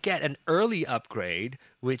 I did get an early upgrade,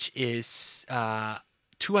 which is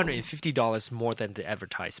 $250 more than the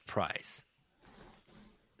advertised price.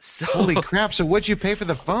 So, holy crap! So what'd you pay for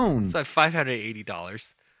the phone? It's like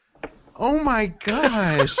 $580. Oh my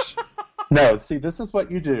gosh! No, see, this is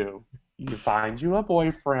what you do. You find you a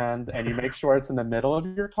boyfriend, and you make sure it's in the middle of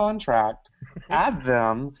your contract, add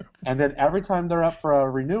them, and then every time they're up for a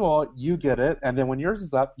renewal, you get it, and then when yours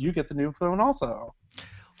is up, you get the new phone also.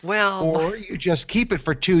 Well, or you just keep it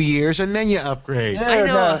for 2 years and then you upgrade. Yeah, I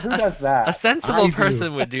know. Who does that? A sensible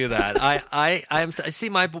person would do that. I see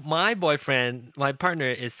my boyfriend, my partner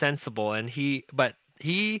is sensible, and he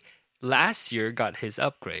last year got his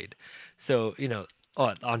upgrade. So,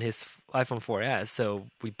 on his iPhone 4S, so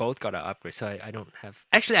we both got an upgrade. So I don't have...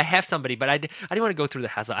 Actually, I have somebody, but I didn't want to go through the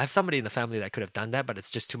hassle. I have somebody in the family that could have done that, but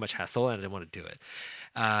it's just too much hassle, and I didn't want to do it.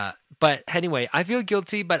 But anyway, I feel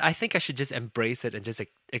guilty, but I think I should just embrace it and just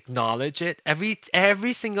acknowledge it.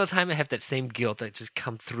 Every single time I have that same guilt that just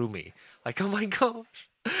come through me. Like, oh my gosh.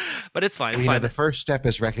 But it's fine. The first step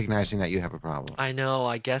is recognizing that you have a problem. I know.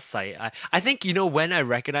 I guess I think, when I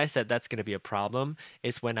recognize that that's going to be a problem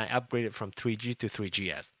is when I upgraded from 3G to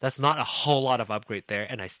 3GS. That's not a whole lot of upgrade there,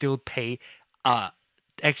 and I still pay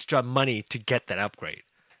extra money to get that upgrade.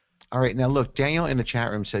 All right. Now, look, Daniel in the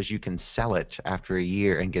chat room says you can sell it after a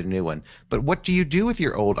year and get a new one. But what do you do with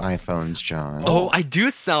your old iPhones, John? Oh, I do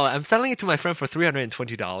sell it. I'm selling it to my friend for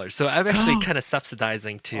 $320. So I'm actually kind of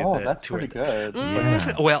subsidizing to Oh, that's pretty good.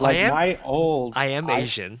 Yeah. Well, Like I am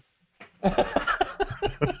Asian.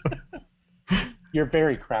 You're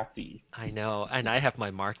very crafty. I know, and I have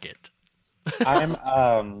my market. I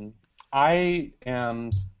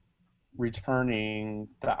am returning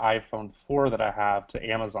the iPhone 4 that I have to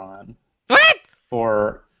Amazon. What?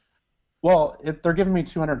 They're giving me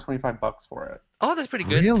 $225 for it. Oh, that's pretty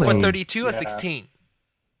good. Really? For 32 or 16?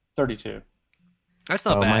 32. That's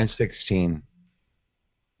not bad. Mine's 16.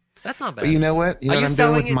 That's not bad. But you know what? You know what I'm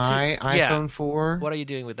doing with my iPhone 4? What are you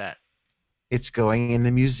doing with that? It's going in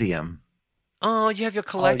the museum. Oh, you have your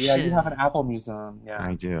Oh collection. yeah, you have an Apple Museum. Yeah.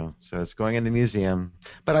 I do. So it's going in the museum.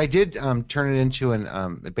 But I did turn it into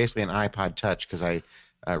basically an iPod Touch because I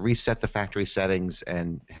reset the factory settings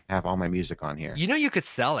and have all my music on here. You know you could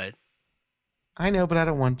sell it. I know, but I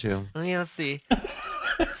don't want to. Oh, yeah, see.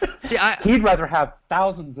 He'd rather have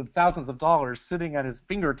thousands and thousands of dollars sitting at his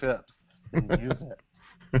fingertips than use it.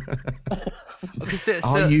 Okay,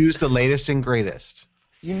 I'll use the latest and greatest.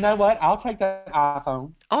 You know what? I'll take that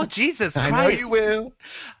iPhone. Oh, Jesus Christ. I know you will.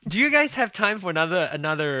 Do you guys have time for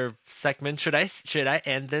another segment? Should I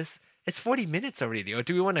end this? It's 40 minutes already, or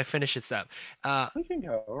do we want to finish this up? We can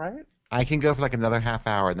go, right? I can go for like another half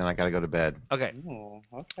hour, and then I got to go to bed. Okay. Ooh,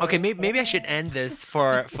 Okay, maybe I should end this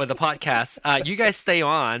for the podcast. You guys stay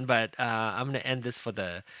on, but I'm gonna end this for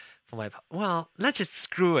my. Well, let's just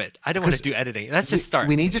screw it. I don't want to do editing. Let's just start.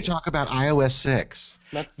 We need to talk about iOS 6.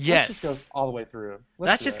 Let's Yes. just go all the way through.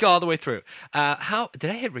 Let's do just it. go all the way through. How did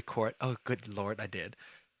I hit record? Oh, good Lord, I did.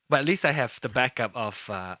 But at least I have the backup of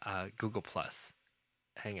Google Plus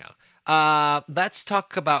Hangout. Let's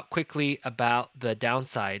talk quickly about the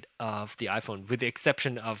downside of the iPhone, with the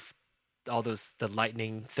exception of all the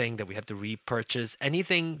lightning thing that we have to repurchase.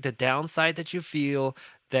 Anything, the downside that you feel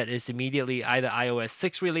that is immediately either iOS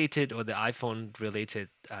 6 related or the iPhone related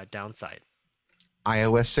downside?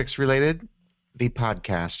 iOS 6 related, the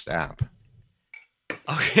podcast app.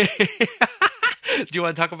 Okay. Do you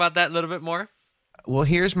want to talk about that a little bit more? Well,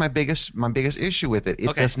 here's my biggest issue with it. It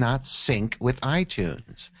Okay. does not sync with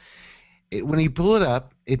iTunes. When you pull it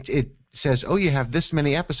up, it says, "Oh, you have this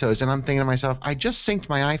many episodes," and I'm thinking to myself, I just synced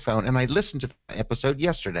my iPhone and I listened to the episode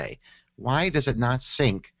yesterday. Why does it not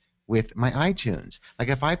sync with my iTunes? Like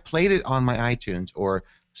if I played it on my iTunes or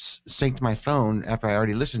synced my phone after I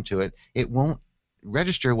already listened to it, it won't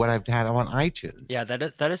register what I've had on iTunes. Yeah,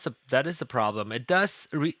 that is a problem. It does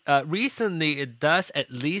recently. It does,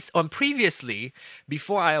 at least on previously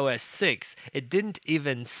before iOS 6. It didn't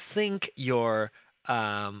even sync your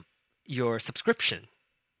subscription.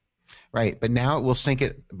 Right, but now it will sync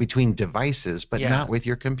it between devices, but Yeah. not with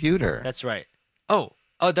your computer. That's right. Oh,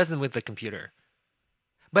 it doesn't with the computer.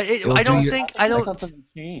 But It'll I do don't your- think I I think don't. something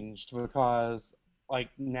changed because like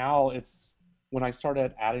now it's when I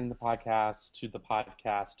started adding the podcast to the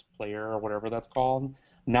podcast player or whatever that's called.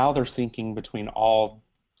 Now they're syncing between all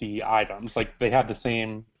the items. Like they have the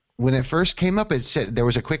same. When it first came up, it said there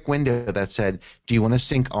was a quick window that said, "Do you want to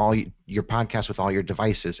sync all your podcasts with all your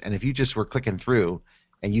devices?" And if you just were clicking through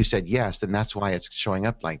and you said yes, then that's why it's showing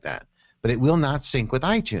up like that. But it will not sync with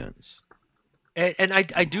iTunes. And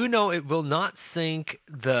I do know it will not sync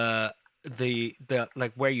the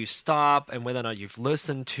like where you stop and whether or not you've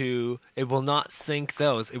listened to. It will not sync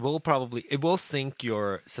those. It will sync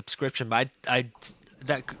your subscription. But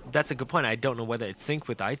that's a good point. I don't know whether it's synced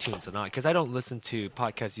with iTunes or not because I don't listen to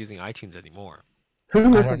podcasts using iTunes anymore. Who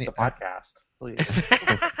listens need- to podcasts? Please.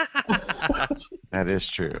 That is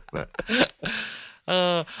true. But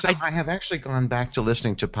Uh, so I have actually gone back to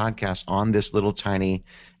listening to podcasts on this little tiny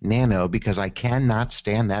Nano because I cannot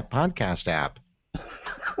stand that podcast app.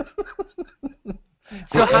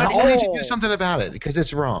 so how do I need to do something about it because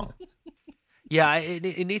it's wrong. Yeah,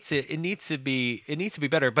 it needs to be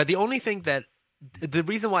better. But the only thing that the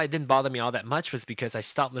reason why it didn't bother me all that much was because I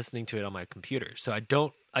stopped listening to it on my computer. So I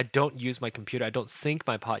don't use my computer. I don't sync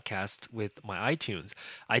my podcast with my iTunes.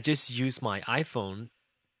 I just use my iPhone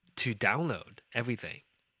to download everything.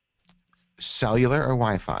 Cellular or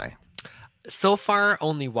Wi-Fi? So far,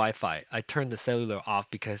 only Wi-Fi. I turned the cellular off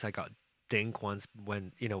because I got dinged once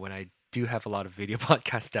when I do have a lot of video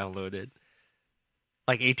podcasts downloaded.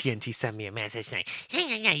 Like AT&T sent me a message saying,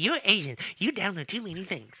 "Hey, you're Asian. You download too many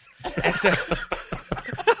things." And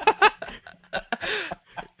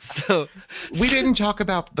so, We didn't talk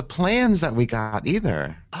about the plans that we got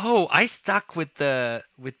either. I stuck with the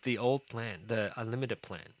old plan, the unlimited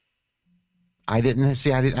plan. I didn't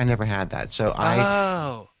see. I never had that. So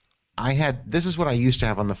I had. This is what I used to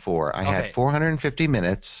have on the 4. I Okay. had 450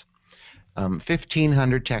 minutes,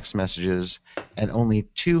 1,500 text messages, and only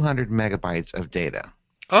 200 megabytes of data.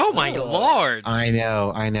 Oh my Oh. Lord! I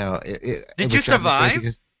know. Did you survive?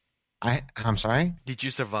 I'm sorry. Did you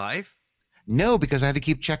survive? No, because I had to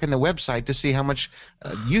keep checking the website to see how much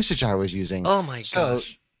usage I was using. Oh my So-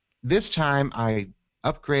 gosh! This time I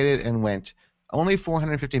upgraded and went only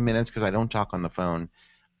 450 minutes because I don't talk on the phone,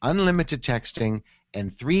 unlimited texting,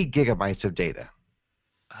 and 3 gigabytes of data.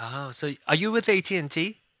 Oh, so are you with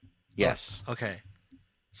AT&T? Yes. Okay.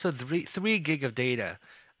 So three gig of data.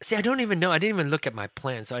 See, I don't even know. I didn't even look at my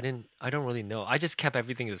plan, so I don't really know. I just kept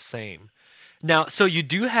everything the same. Now, so you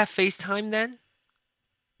do have FaceTime then?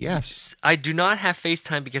 Yes. I do not have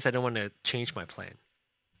FaceTime because I don't want to change my plan.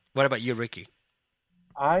 What about you, Ricky?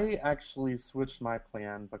 I actually switched my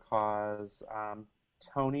plan because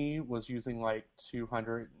Tony was using like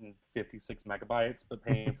 256 megabytes, but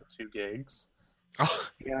paying for 2 gigs. Oh,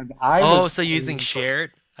 And I oh, was so you're using paying for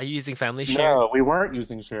shared? Are you using family shared? no, we weren't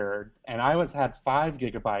using shared, and I was had 5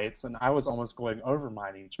 gigabytes, and I was almost going over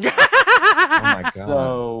mine each month. Oh my God.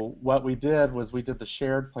 So what we did was we did the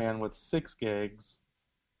shared plan with 6 gigs,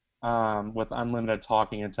 with unlimited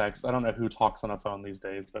talking and text. I don't know who talks on a phone these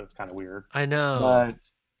days, but it's kind of weird. I know.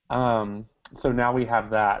 But so now we have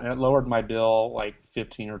that, and it lowered my bill like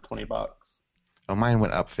 15 or 20 bucks. Oh, mine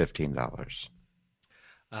went up $15.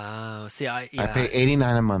 Oh, see, I pay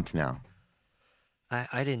 $89 a month now.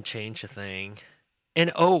 I didn't change a thing.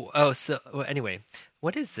 And so well, anyway,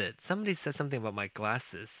 what is it? Somebody said something about my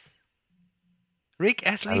glasses. Rick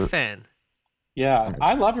Astley I- fan. Yeah,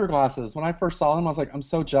 I love your glasses. When I first saw them, I was like, I'm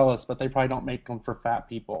so jealous, but they probably don't make them for fat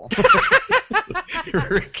people.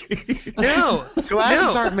 Ricky. No,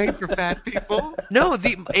 Glasses no, aren't made for fat people. no.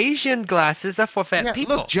 The Asian glasses are for fat Yeah,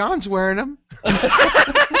 people. look, John's wearing them.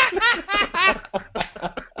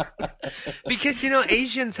 Because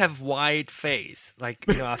Asians have wide face. Like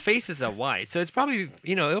our faces are wide, so it's probably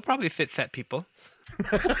it'll probably fit fat people.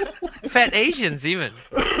 Fat Asians even.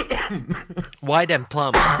 Wide and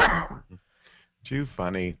plump. Too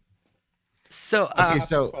funny. So Okay,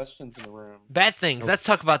 so Questions in the room. bad things. Let's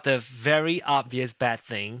talk about the very obvious bad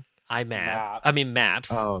thing.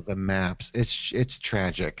 Maps. Oh, the maps. It's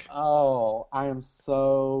tragic. Oh, I am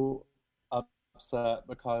so upset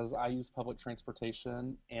because I use public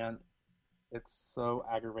transportation and it's so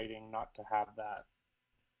aggravating not to have that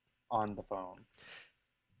on the phone.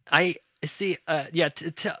 I see. Yeah.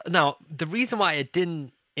 Now, the reason why it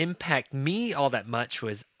didn't impact me all that much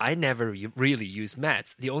was I never really use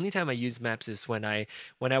maps. The only time I use maps is when I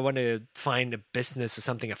want to find a business or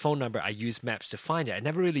something, a phone number. I use maps to find it. I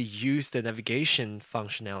never really used the navigation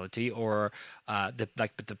functionality or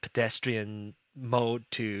the pedestrian mode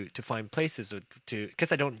to find places or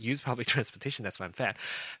because I don't use public transportation. That's why I'm fat.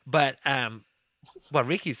 But well,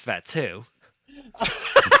 Ricky's fat too.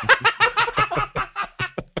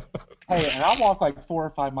 Hey, and I walk like 4 or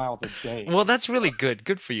 5 miles a day. Well, that's really good.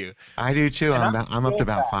 Good for you. I do too. And I'm up to still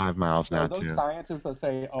about fat. 5 miles So now those too. scientists that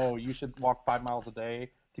say, "Oh, you should walk 5 miles a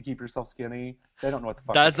day to keep yourself skinny," they don't know what the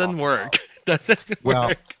fuck they're Doesn't talking work. about. Doesn't Well,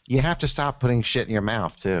 work. you have to stop putting shit in your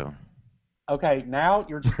mouth too. Okay, now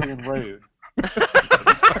you're just being rude.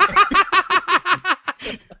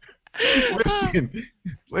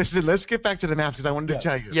 Listen. Let's get back to the maps because I wanted to Yes.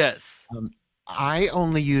 tell you. Yes. I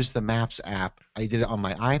only use the Maps app. I did it on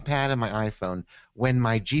my iPad and my iPhone when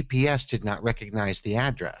my GPS did not recognize the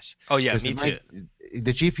address. Oh yeah, 'Cause me too.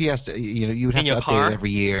 The GPS, you would have In to your update car? it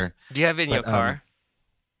every year. Do you have it in your but, car?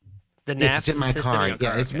 The nav It's in my system car. in your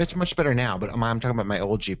Yeah, it's okay. much better now. But I'm talking about my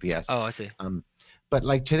old GPS. Oh, I see. But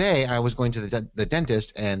like today, I was going to the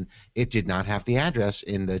dentist, and it did not have the address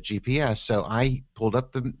in the GPS. So I pulled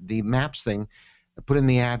up the Maps thing, put in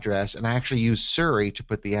the address, and I actually used Surrey to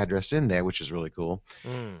put the address in there, which is really cool.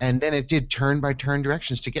 Mm. And then it did turn-by-turn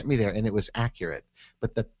directions to get me there, and it was accurate.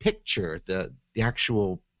 But the picture, the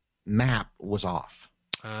actual map, was off.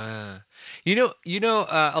 A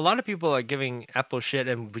lot of people are giving Apple shit,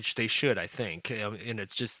 and which they should, I think, and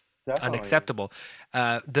it's just Definitely. unacceptable.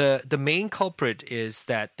 The main culprit is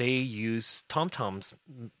that they use TomTom's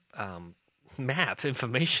map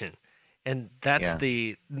information, and that's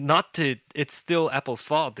Yeah. It's still Apple's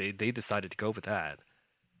fault. They decided to go with that,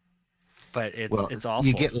 but it's awful.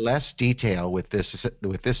 You get less detail with this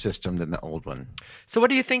system than the old one. So,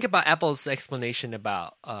 what do you think about Apple's explanation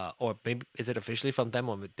about, or maybe is it officially from them,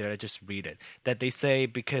 or did I just read it? That they say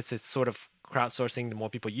because it's sort of crowdsourcing, the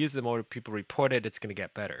more people use it, the more people report it, it's going to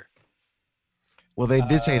get better. Well, they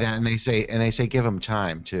did say that, and they say give them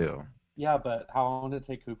time too. Yeah, but how long did it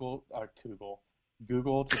take Google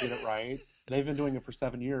to get it right? They've been doing it for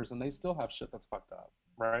 7 years, and they still have shit that's fucked up,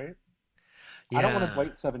 right? I don't want to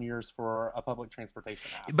wait 7 years for a public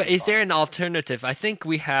transportation app. But is there an alternative? I think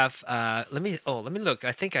we have. Let me look.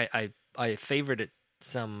 I think I favorited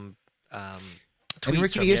some tweets And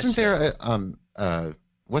Ricky, from isn't yesterday. there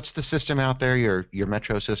what's the system out there? Your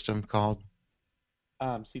metro system called?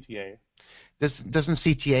 CTA? Doesn't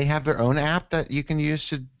CTA have their own app that you can use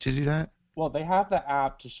to do that? Well, they have the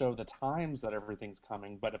app to show the times that everything's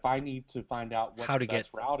coming, but if I need to find out what How to the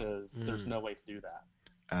best route is, there's no way to do that.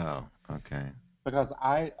 Oh, okay. Because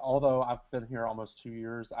although I've been here almost 2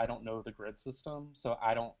 years, I don't know the grid system, so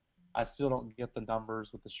I still don't get the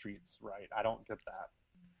numbers with the streets right. I don't get that.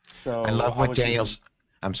 So I love what was Daniel's. using-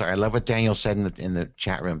 I'm sorry. I love what Daniel said in the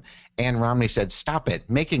chat room. Ann Romney said, "Stop it!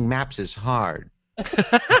 Making maps is hard."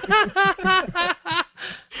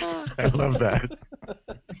 I love that.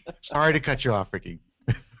 Sorry to cut you off, Ricky.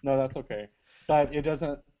 No, that's okay. But it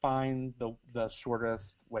doesn't find the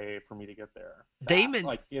shortest way for me to get there. Damon,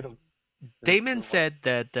 Like it'll. Damon said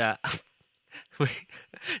that.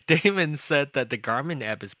 Damon said that the Garmin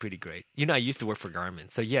app is pretty great. You know, I used to work for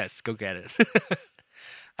Garmin, so yes, go get it.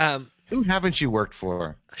 Who haven't you worked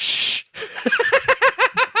for? Shh.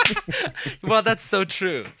 Well, that's so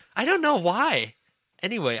true. I don't know why.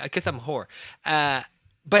 Anyway, because I'm a whore.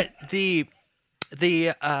 But the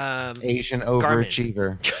Asian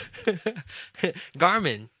overachiever.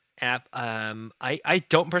 Garmin app. I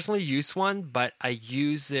don't personally use one, but I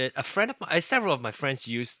use it. Several of my friends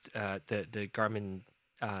used the Garmin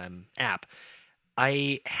app.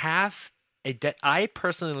 I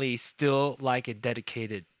personally still like a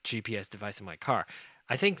dedicated GPS device in my car.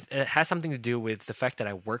 I think it has something to do with the fact that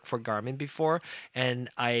I worked for Garmin before, and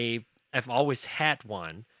I've always had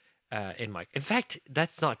one in my. In fact,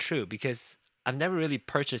 that's not true because I've never really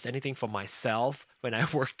purchased anything for myself when I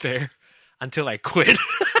worked there until I quit.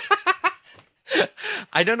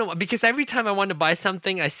 I don't know, because every time I want to buy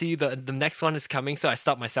something, I see the next one is coming, so I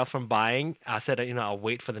stop myself from buying. I said, I'll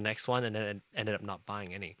wait for the next one, and then I ended up not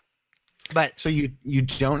buying any. But so you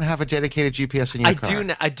don't have a dedicated GPS in your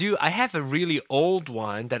car? I do. I have a really old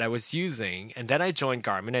one that I was using, and then I joined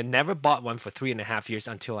Garmin. I never bought one for 3.5 years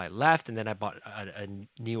until I left, and then I bought a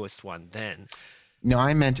newest one then. No,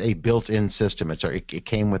 I meant a built-in system. It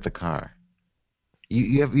came with the car.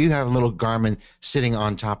 You have a little Garmin sitting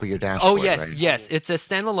on top of your dashboard. Oh yes, right? yes. It's a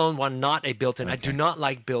standalone one, not a built-in. Okay. I do not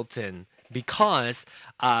like built-in because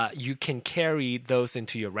you can carry those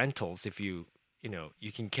into your rentals if you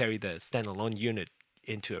can carry the standalone unit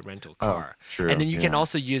into a rental car. Oh, true. And then you can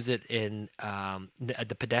also use it in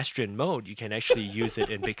the pedestrian mode. You can actually use it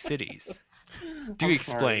in big cities. Do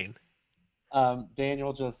explain.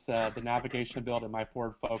 Daniel just said the navigation build in my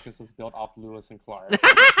Ford Focus is built off Lewis and Clark.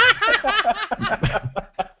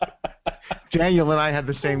 Daniel and I had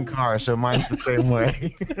the same car, so mine's the same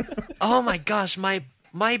way. Oh my gosh, my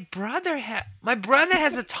brother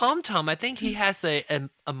has a TomTom. I think he has a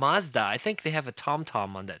Mazda. I think they have a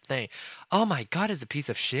TomTom on that thing. Oh my god, it's a piece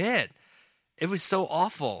of shit. It was so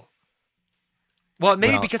awful. Well,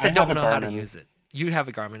 maybe because I don't know how to use it. You have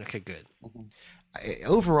a Garmin. Okay, good. Mm-hmm.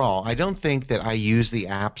 Overall, I don't think that I use the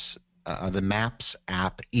apps, the Maps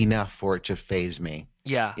app enough for it to faze me.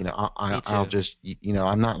 Yeah. I'll just,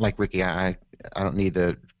 I'm not like Ricky. I don't need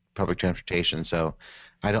the public transportation, so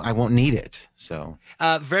I won't need it. So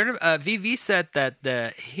VV said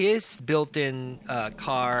that his built-in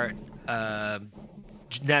car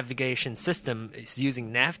navigation system is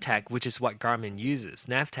using Navtech, which is what Garmin uses.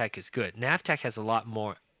 Navtech is good. Navtech has a lot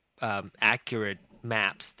more accurate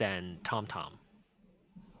maps than TomTom.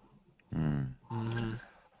 Mm-hmm.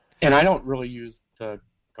 And I don't really use the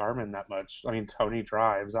Garmin that much. I mean, Tony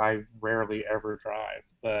drives. I rarely ever drive,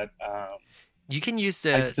 but you can use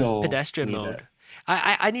the pedestrian mode.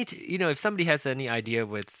 I need to, if somebody has any idea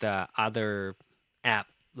with other app,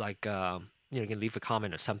 like you can leave a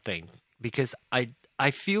comment or something, because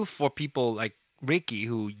I feel for people like Ricky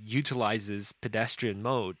who utilizes pedestrian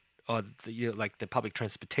mode or like the public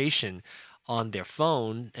transportation on their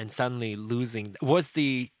phone and suddenly losing. Was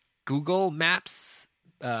the Google Maps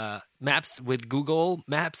with Google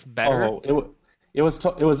Maps better? Oh, it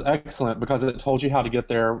was excellent because it told you how to get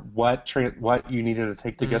there, what you needed to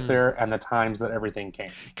take to get there, and the times that everything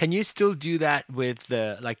came. Can you still do that with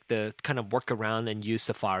the kind of workaround and use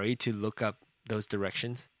Safari to look up those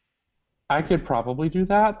directions? I could probably do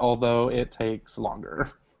that, although it takes longer.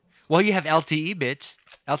 Well, you have LTE, bitch.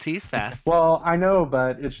 LTE is fast. Well, I know,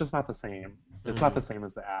 but it's just not the same. It's not the same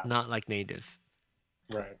as the app. Not like native.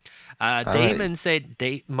 Right. Damon said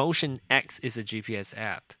Motion X is a GPS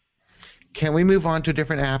app. Can we move on to a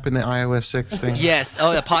different app in the iOS 6 thing? Yes.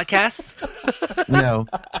 Oh, the podcast? No,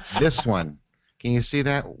 this one. Can you see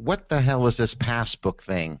that? What the hell is this Passbook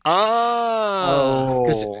thing? Oh.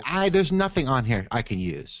 Because there's nothing on here I can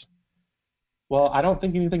use. Well, I don't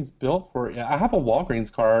think anything's built for it yet. I have a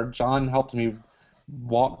Walgreens card. John helped me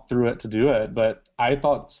walk through it to do it, but I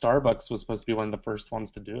thought Starbucks was supposed to be one of the first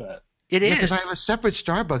ones to do it. It is. Because I have a separate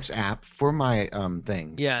Starbucks app for my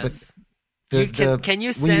thing. Yes. But can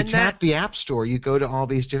you send when you tap the App Store, you go to all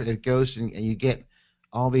these different. It goes and you get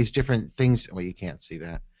all these different things. Well, you can't see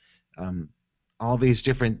that. All these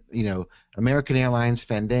different, American Airlines,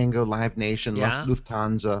 Fandango, Live Nation,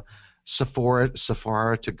 Lufthansa,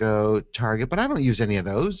 Sephora to go, Target. But I don't use any of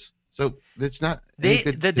those, so it's not.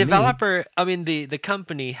 The developer, I mean, the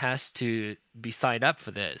company has to be signed up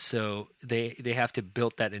for this, so they have to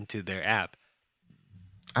build that into their app.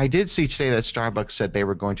 I did see today that Starbucks said they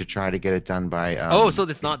were going to try to get it done by. So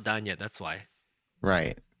it's not done yet. That's why.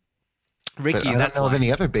 Right. Ricky, but I don't that's know why. of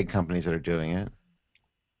any other big companies that are doing it.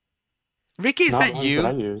 Ricky, is Not that ones that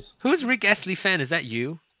I you? use. Who's Rick Astley fan? Is that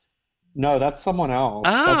you? No, that's someone else.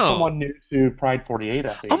 Oh. That's someone new to Pride 48,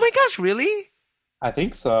 I think. Oh my gosh, really? I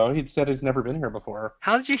think so. He said he's never been here before.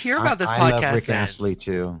 How did you hear about this I podcast love Rick then? Astley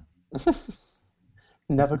too.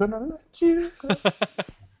 Never gonna let you go.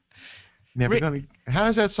 Never Rick- gonna. How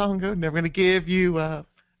does that song go? Never gonna give you up.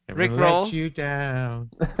 Never Rick gonna Roll? let you down.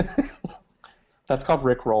 That's called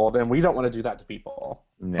Rick Rolled, and we don't want to do that to people.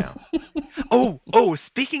 No. Oh,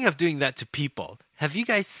 speaking of doing that to people, have you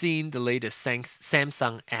guys seen the latest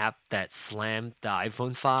Samsung app that slammed the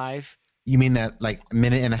iPhone 5? You mean that like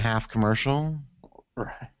minute and a half commercial?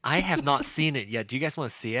 Right. I have not seen it yet. Do you guys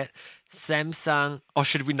want to see it? Samsung, or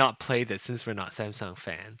should we not play this since we're not Samsung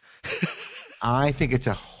fan? I think it's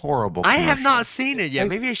a horrible. I have commercial. not seen it yet.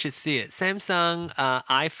 Maybe I should see it. Samsung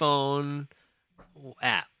iPhone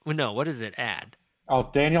app. Well, no, what is it? Ad. Oh,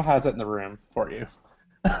 Daniel has it in the room for you.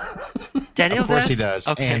 Daniel Of course does? he does.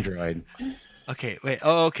 Okay. Android. Okay, wait.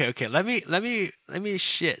 Oh, okay. Let me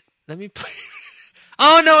shit. Let me play.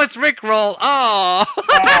 Oh no, it's Rick Roll. Oh.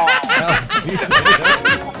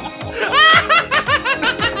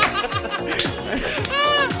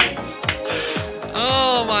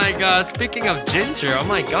 Oh my god. Speaking of ginger, oh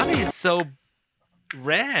my god, he's so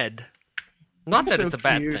red. Not He's that so it's a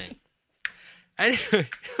bad cute. thing. Anyway.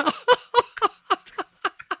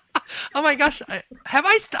 Oh my gosh, I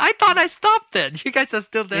thought I stopped it. You guys are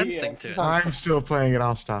still dancing to it. I'm still playing it.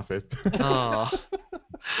 I'll stop it. Oh.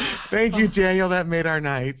 Thank you, Daniel. That made our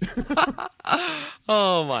night.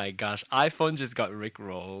 Oh my gosh, iPhone just got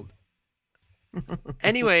rickrolled.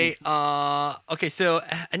 Anyway, okay, so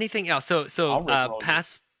anything else? So I'll rickroll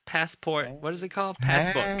you. passport, what is it called?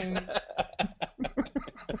 Passbook.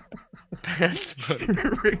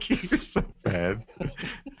 Passbook. Ricky, you're so bad.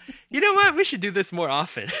 You know what? We should do this more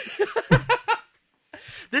often.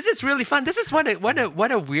 This is really fun. This is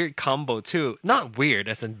what a weird combo too. Not weird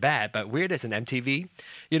as in bad, but weird as in MTV.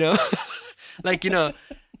 You know, like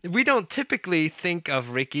we don't typically think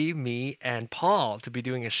of Ricky, me, and Paul to be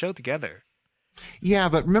doing a show together. Yeah,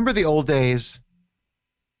 but remember the old days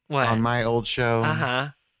What? on my old show? Uh-huh.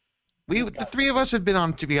 The three of us had been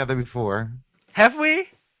on together before. Have we?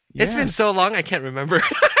 It's been Yes. so long I can't remember.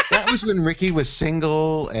 That was when Ricky was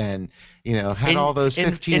single and had all those in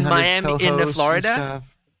 1,500 Miami, in co-hosts Florida? and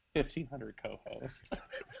stuff. 1,500 co-hosts.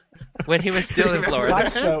 When he was still in My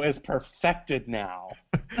Florida. show is perfected now.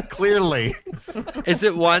 Clearly. Is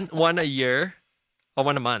it one a year or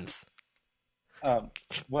one a month?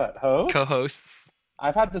 What, host? Co-hosts.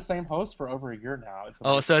 I've had the same host for over a year now. It's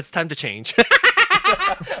Oh, so it's time to change. You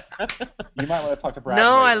might want to talk to Brad.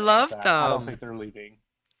 No, later I about love that. I don't them. think they're leaving.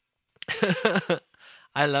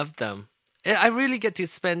 I love them. I really get to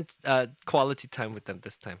spend quality time with them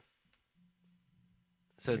this time.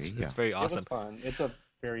 So There you it's go. very It awesome. was fun. It's a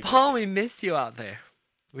very Paul, we miss you out there.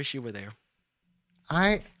 Wish you were there.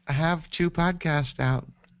 I have 2 podcasts out.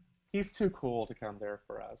 He's too cool to come there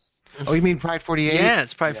for us. Oh, you mean Pride 48? Yeah,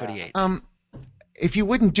 it's Pride Yeah. 48. If you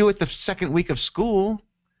wouldn't do it the second week of school,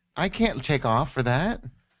 I can't take off for that.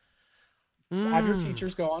 Have your Mm.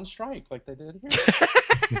 teachers go on strike like they did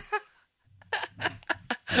here.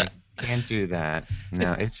 Can't do that.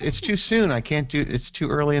 No, it's too soon. I can't do. It's too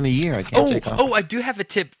early in the year. I can't take off. Oh, I do have a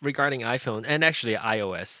tip regarding iPhone and actually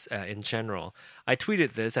iOS in general. I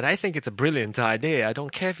tweeted this and I think it's a brilliant idea. I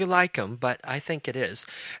don't care if you like them, but I think it is.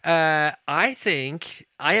 I think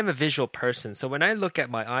I am a visual person. So when I look at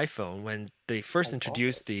my iPhone, when they first I saw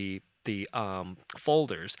introduced the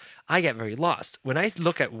folders, I get very lost. When I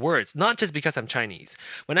look at words, not just because I'm Chinese,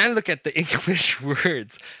 when I look at the English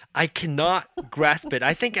words, I cannot grasp it.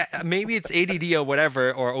 I think maybe it's ADD or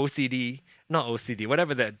whatever, or OCD, not OCD,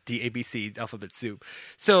 whatever the ABC alphabet soup.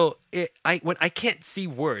 So when I can't see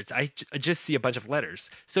words, I just see a bunch of letters.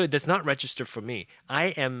 So it does not register for me. I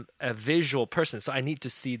am a visual person, so I need to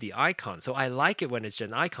see the icon. So I like it when it's just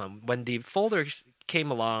an icon. When the folders came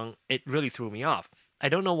along, it really threw me off. I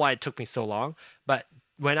don't know why it took me so long, but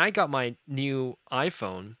when I got my new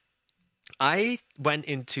iPhone, I went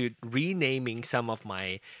into renaming some of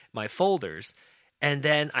my folders, and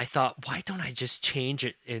then I thought, why don't I just change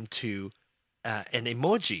it into an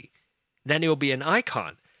emoji? Then it will be an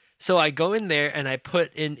icon. So I go in there and I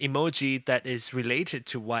put in emoji that is related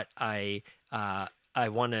to what I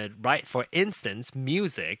want to write. For instance,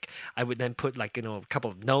 music. I would then put a couple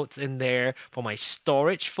of notes in there for my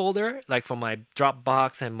storage folder, like for my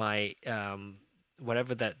Dropbox and my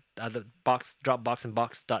whatever that other box, Dropbox and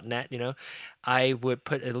box.net. I would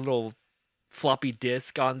put a little floppy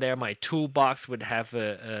disk on there. My toolbox would have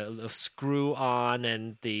a screw on,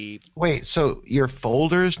 and the Wait, so your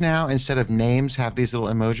folders now instead of names have these little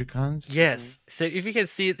emojicons? yes. So if you can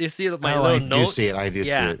see it, you see my Oh, little I notes. do see it. I do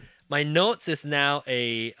see it. My notes is now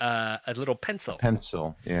a little pencil.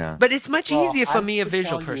 Pencil, yeah. But it's much Well, easier for I me, a could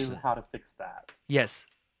visual tell person. You how to fix that? Yes.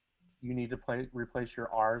 You need to replace your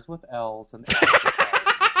R's with L's and L's with L's.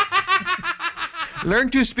 Learn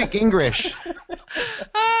to speak English.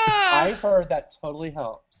 I heard that totally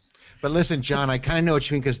helps. But listen, John, I kind of know what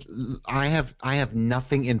you mean because I have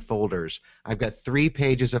nothing in folders. I've got 3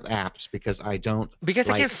 pages of apps because I can't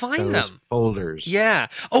find those them. Folders. Yeah.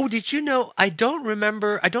 Oh, did you know? I don't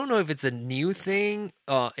remember. I don't know if it's a new thing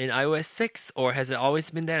in iOS 6 or has it always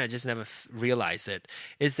been there. I just never realized it.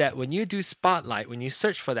 Is that when you do Spotlight, when you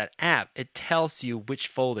search for that app, it tells you which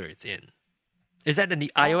folder it's in. Is that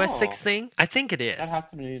the iOS 6 thing? I think it is. That has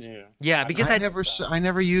to be new. Yeah, because I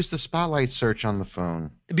never used the Spotlight search on the phone.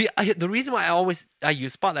 The reason why I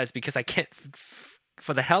use Spotlight is because I can't,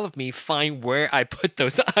 for the hell of me, find where I put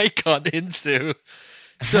those icons into.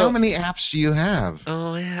 So, how many apps do you have?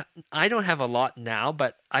 Oh yeah, I don't have a lot now,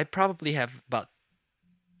 but I probably have about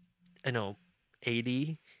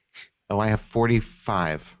 80. Oh, I have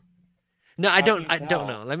 45. No, I How don't. do you I don't tell?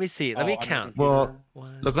 know. Let me see. Let me count. Well,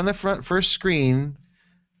 One. look on the first screen.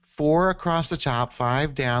 4 across the top,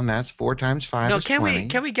 5 down. That's 4 times 5 No, is can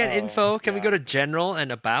 20. we get info? Can we yeah. go to general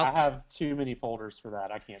and about? I have too many folders for that.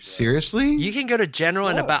 I can't do it. Seriously? You can go to general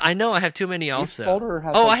and No. about. I know I have too many Each also. folder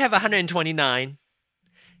has Oh, like- I have 129.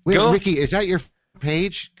 Wait, Go- Ricky, is that your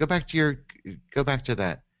page? Go back to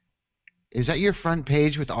that. Is that your front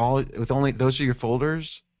page with only those are your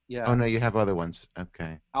folders? Yeah. Oh no, you have other ones.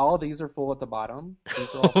 Okay. All of these are full at the bottom. These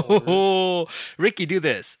are all folders. Oh, Ricky, do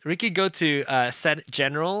this. Ricky, go to go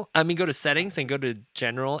to settings and go to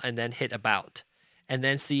general and then hit about, and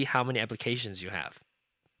then see how many applications you have.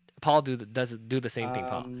 Paul does the same thing,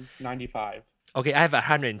 Paul. 95. Okay, I have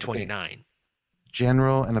 129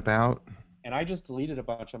 General and about. And I just deleted a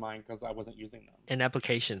bunch of mine because I wasn't using them. in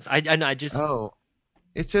applications. I just Oh,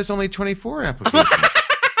 it says only 24 applications.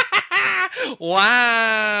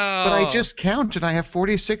 Wow. But I just counted. I have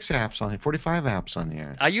 46 apps on it, 45 apps on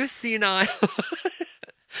here. Are you senile?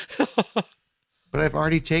 But I've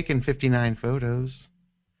already taken 59 photos.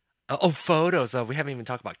 Oh, photos. Oh, we haven't even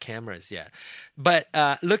talked about cameras yet. But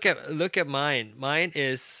look at mine. Mine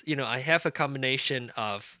is, I have a combination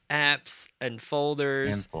of apps and folders.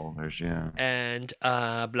 And folders, yeah. And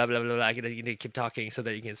blah blah blah blah. I need to keep talking so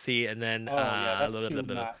that you can see. And then That's blah, blah,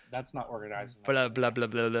 blah, that's not organized enough. blah blah blah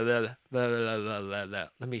blah blah blah blah blah blah blah blah.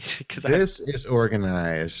 Let me, because This is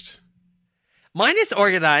organized. mine is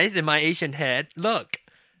organized in my Asian head. Look,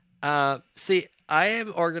 see, I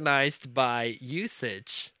am organized by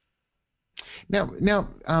usage. Now,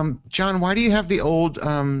 John, why do you have the old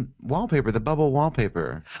wallpaper, the bubble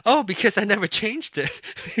wallpaper? Oh, because I never changed it.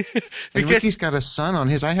 And Ricky's got a sun on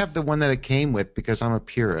his. I have the one that it came with because I'm a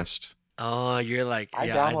purist. Oh, you're like, I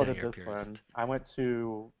yeah, I know downloaded you're a this purist. one. I went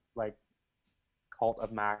to like Cult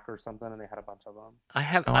of Mac or something, and they had a bunch of them.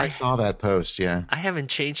 I saw that post. Yeah. I haven't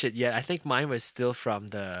changed it yet. I think mine was still from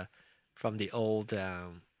the old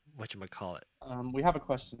whatchamacallit. We have a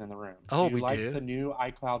question in the room. Oh, do you we like do? the new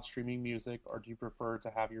iCloud streaming music, or do you prefer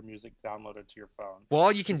to have your music downloaded to your phone?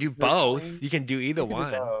 Well, you can do both. Personally, You can do either You can do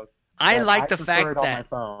one. both, I but like the prefer fact it on my that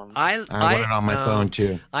phone. I want it on my phone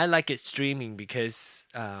too. I like it streaming because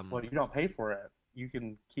Well, you don't pay for it. You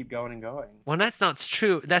can keep going and going. well, that's not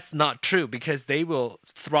true. That's not true because they will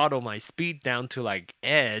throttle my speed down to like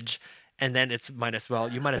edge, and then you might as well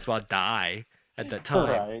die at that time.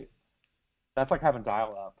 Right. That's like having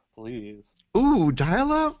dial-up. Please. Ooh,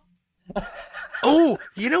 dial up. Oh,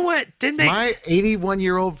 you know what? Didn't they? My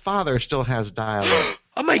 81-year-old father still has dial up.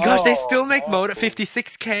 Oh my gosh, they still Oh, make mode at awesome.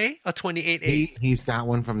 56K or 28.8. He's got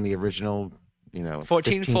one from the original,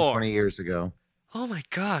 14.4. 20 years ago. Oh my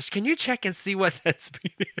gosh, can you check and see what that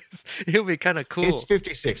speed is? It'll be kind of cool. It's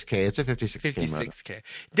 56K. It's a 56K modem. 56K.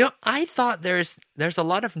 Now, I thought there's a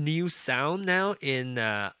lot of new sound now in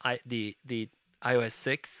the iOS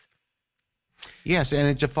 6. Yes, and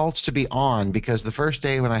it defaults to be on because the first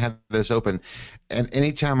day when I had this open, and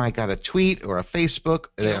anytime I got a tweet or a Facebook,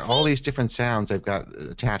 there are all these different sounds I've got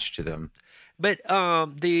attached to them. But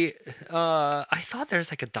I thought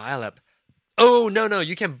there's like a dial-up. Oh no,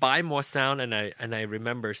 you can buy more sound, and I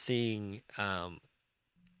remember seeing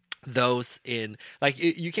those in like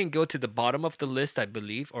you can go to the bottom of the list, I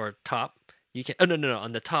believe, or top. You can no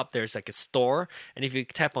on the top there's like a store, and if you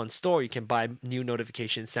tap on store, you can buy new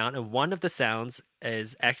notification sound, and one of the sounds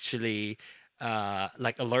is actually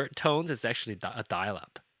like alert tones. It's actually a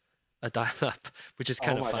dial-up. a dial-up, which is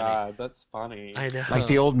kind Oh of my funny. God, that's funny. I know. Like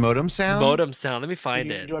the old modem sound. modem sound. Let me Can find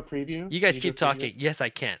you it. do a preview? You guys Can you keep do a preview? talking. Yes, I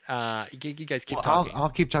can. You guys keep Well, talking. I'll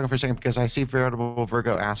keep talking for a second because I see Veritable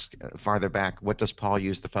Virgo ask farther back, what does Paul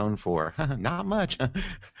use the phone for? Not much.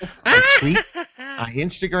 I tweet, I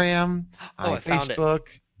Instagram, Oh, I I found it. Facebook,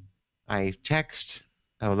 I text.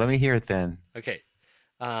 Oh, let me hear it then. Okay.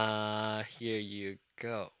 Here you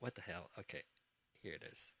go. What the hell? Okay. Here it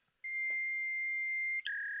is.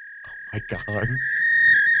 My God.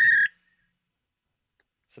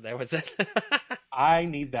 So there was it. I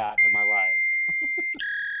need that in my life.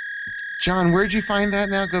 John, where'd you find that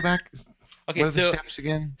now? Go back. Okay, What are the so steps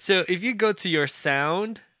again? so if you go to your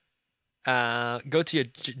sound, go to your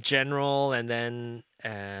general and then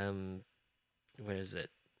what is it?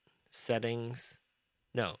 Settings.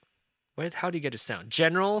 No. How do you get to sound?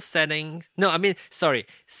 General settings. No, I mean, sorry,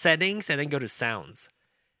 settings and then go to sounds.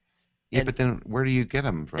 Yeah, and- but then where do you get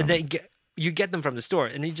them from? And then you get them from the store,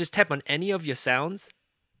 and you just tap on any of your sounds,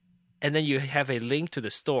 and then you have a link to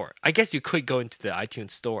the store. I guess you could go into the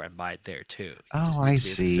iTunes store and buy it there too. You just Oh, need I to be able to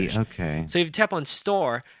see. search. Okay. So if you tap on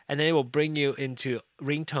store, and then it will bring you into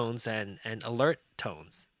ringtones and alert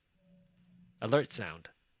tones, alert sound,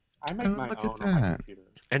 I make Oh, my look own at on my that. computer.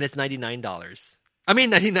 and it's $99. I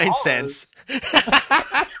mean 99 cents.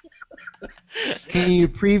 Can you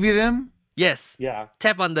preview them? Yes. Yeah.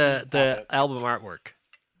 Tap on Just tap the it. album artwork.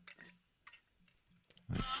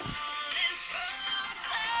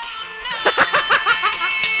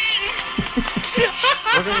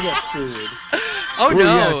 We're gonna get sued. Oh Ooh,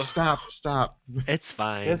 no, yeah, stop. it's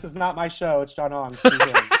fine. This is not my show. It's John Ong. Sue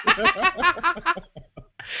him.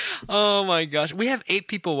 Oh my gosh, we have 8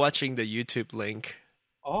 people watching the YouTube link,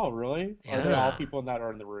 Oh, really? Are they all Yeah. people that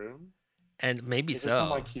are in the room? and maybe Is this so.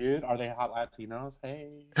 someone cute? Are they hot Latinos?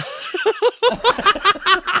 Hey.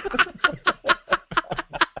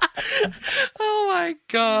 Oh my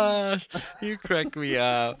gosh, you crack me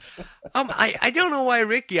up. I don't know why,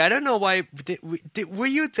 Ricky. I don't know why. Were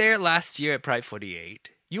you there last year at Pride 48?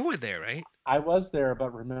 You were there, right? I was there,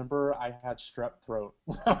 but remember, I had strep throat.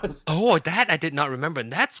 I was- Oh, that I did not remember,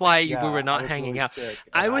 and that's why yeah, we were I not was hanging really out. sick,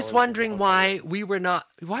 I and was in the wondering hotel why room. we were not.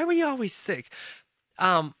 Why were you always sick?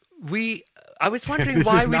 I was wondering This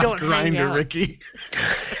why is we not don't hang Grindr, out. Ricky.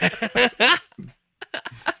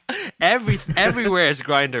 Everywhere is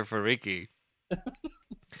grinder for Ricky.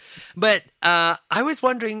 But I was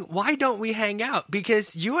wondering, why don't we hang out?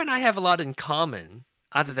 Because you and I have a lot in common,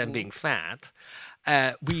 other than being fat.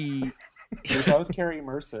 We We both carry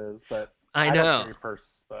immerses, but I don't know. carry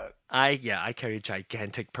purse, but I carry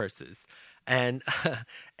gigantic purses, and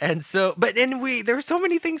so there are so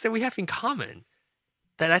many things that we have in common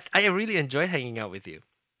that I really enjoy hanging out with you.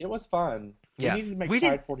 it was fun. Yes. We need to make We Pride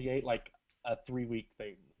didn't- 48 like a 3-week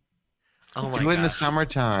thing. Oh my Do it in the gosh.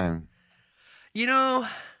 summertime. You know,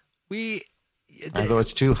 we. Although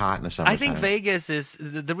it's too hot in the summertime. I think Vegas is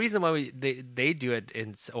the reason why they do it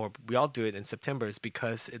or we all do it in September is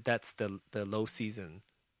because that's the low season.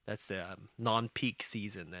 That's the non-peak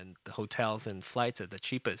season, and the hotels and flights are the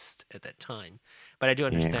cheapest at that time. But I do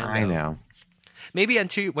understand. Yeah, I though. know. Maybe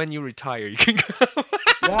until when you retire, you can go.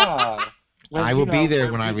 Yeah. When, I will be there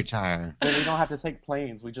when when I we- retire. When we don't have to take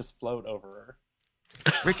planes, we just float over.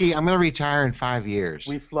 Ricky, I'm going to retire in 5 years.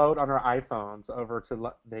 We float on our iPhones over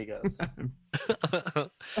to Vegas.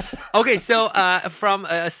 Okay, so from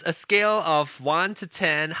a scale of 1 to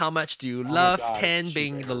 10, how much do you my love? God, 10 shoot,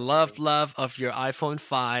 being it the hurts me. love of your iPhone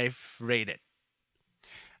 5 rated.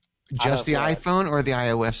 Just the Out of what? iPhone or the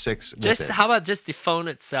iOS 6 with Just it? how about just the phone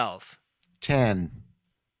itself? 10.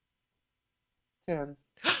 10.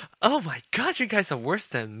 Oh my gosh, you guys are worse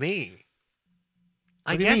than me.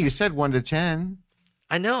 What I do you guess mean? You said 1 to 10.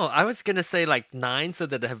 I know. I was gonna say like 9, so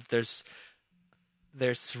that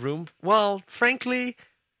there's room. Well, frankly,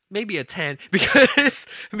 maybe a 10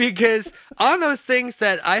 because all those things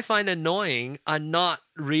that I find annoying are not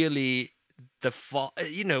really the fault.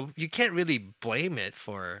 You know, you can't really blame it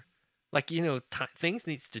for. Like, you know, things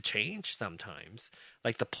needs to change sometimes.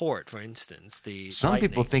 Like the port, for instance. Some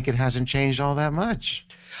people Lightning. think it hasn't changed all that much.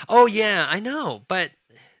 Oh yeah, I know, but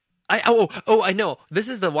I know. This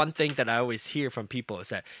is the one thing that I always hear from people is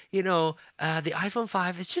that the iPhone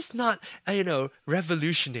 5 is just not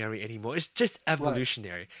revolutionary anymore. It's just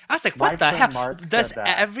evolutionary. I was like, My what the friend hell? Mark Does said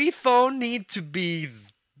that. every phone need to be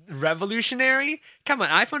revolutionary? Come on,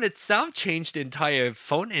 iPhone itself changed the entire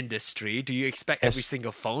phone industry. Do you expect every Yes.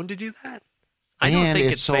 single phone to do that? I don't And think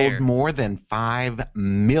it it's sold fair. more than 5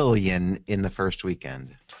 million in the first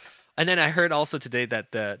weekend. And then I heard also today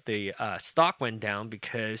that the stock went down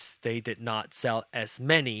because they did not sell as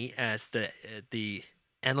many as the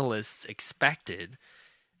analysts expected.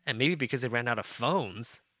 And maybe because they ran out of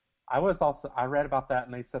phones. I read about that,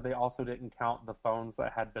 and they said they also didn't count the phones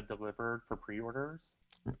that had been delivered for pre-orders.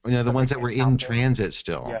 The ones that were in transit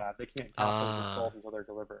still. Yeah, they can't count those as sold until they're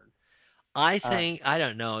delivered. I think I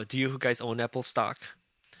don't know. Do you guys own Apple stock?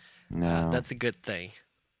 No. That's a good thing.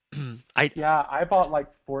 I bought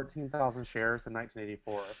like 14,000 shares in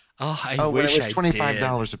 1984. I wish it was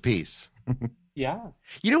 $25 a piece. Yeah.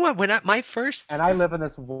 You know what? My first and I live in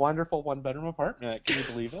this wonderful one-bedroom apartment. Can you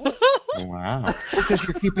believe it? Wow. Because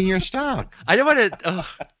you're keeping your stock. I don't want to.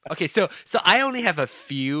 Okay, so I only have a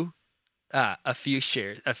few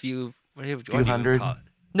shares, a few. What do you hundred? call it?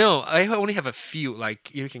 No, I only have a few.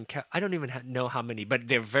 Like you can count. I don't even know how many, but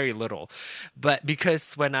they're very little. But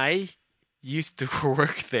because when I used to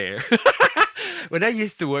work there. When I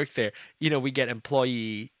used to work there, we get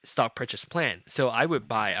employee stock purchase plan. So I would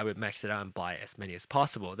max it out and buy as many as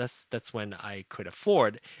possible. That's when I could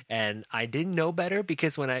afford. And I didn't know better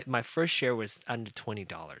because my first share was under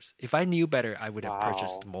 $20. If I knew better, I would have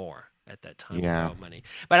purchased more at that time without money.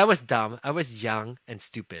 But I was dumb. I was young and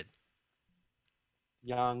stupid.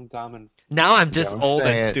 Young, dumb, and... Now I'm just old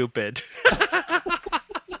and stupid.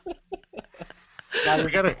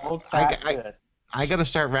 I got to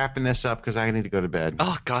start wrapping this up because I need to go to bed.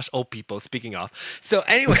 Oh, gosh, old people, speaking of. So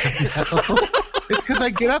anyway. It's because I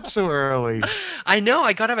get up so early. I know.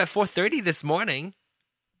 I got up at 4:30 this morning.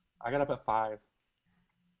 I got up at 5.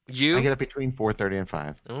 You? I get up between 4:30 and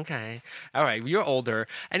 5. Okay. All right. You're older.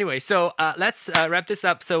 Anyway, so let's wrap this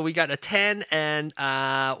up. So we got a 10 and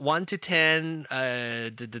 1 to 10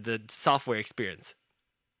 the software experience.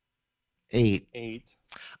 8.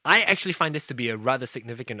 I actually find this to be a rather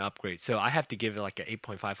significant upgrade, so I have to give it like an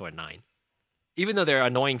 8.5 or a 9. Even though there are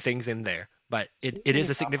annoying things in there, but it is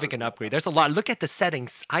a significant upgrade. There's a lot. Look at the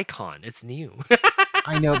settings icon. It's new.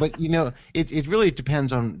 I know, but it really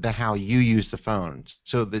depends on how you use the phone.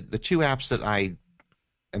 So the two apps that I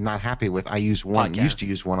am not happy with, I use one. Used to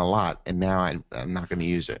use one a lot, and now I'm not going to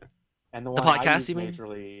use it. And the podcast, you mean?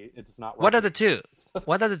 Majorly, it does not work. What are the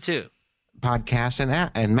two? Podcasts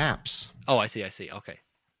and Maps. Oh, I see. Okay.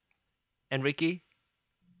 And Ricky?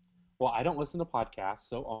 Well, I don't listen to podcasts,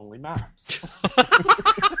 so only Maps.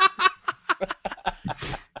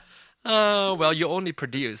 Oh, well, you only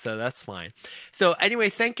produce, so that's fine. So anyway,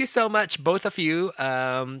 thank you so much, both of you.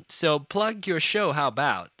 So plug your show. How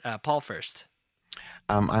about Paul first?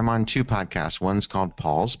 I'm on 2 podcasts. One's called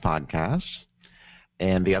Paul's Podcast,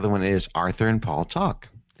 and the other one is Arthur and Paul Talk.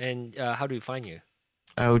 And how do we find you?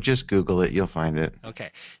 Oh, just Google it. You'll find it.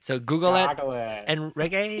 Okay. So Google it. And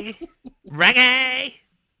reggae. Reggae!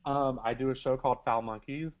 I do a show called Foul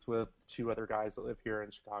Monkeys with 2 other guys that live here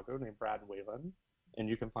in Chicago named Brad and Waylon. And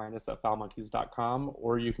you can find us at foulmonkeys.com,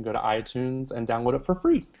 or you can go to iTunes and download it for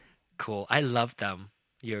free. Cool. I love them.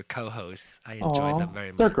 Your co-hosts. I enjoy them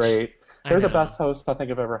very much. They're great. They're the best hosts I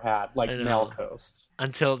think I've ever had, like male hosts.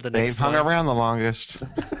 Until the next They've hung around the longest.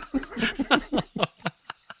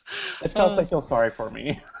 It's because they feel sorry for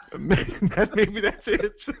me. Maybe that's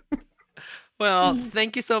it. Well,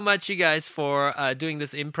 thank you so much, you guys, for doing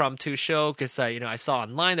this impromptu show. Because I saw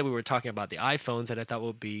online that we were talking about the iPhones, and I thought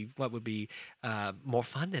what would be more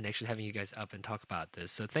fun than actually having you guys up and talk about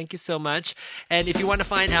this. So thank you so much. And if you want to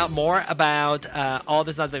find out more about all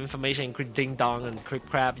this other information, including Ding Dong and Crip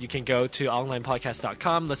Crab, you can go to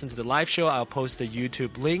onlinepodcast.com, listen to the live show. I'll post the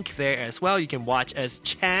YouTube link there as well. You can watch as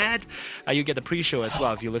Chad. You get the pre-show as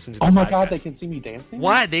well if you listen to the podcast. Oh my God, they can see me dancing?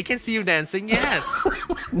 What? They can see you dancing? Yes.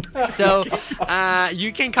 So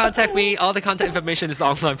you can contact me. All the contact information is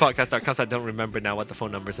onlinepodcast.com. So I don't remember now what the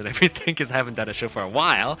phone numbers and everything because I haven't done a show for a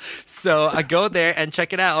while. So go there and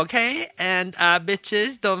check it out, okay? And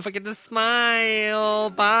bitches, don't forget to smile.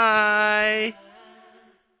 Bye.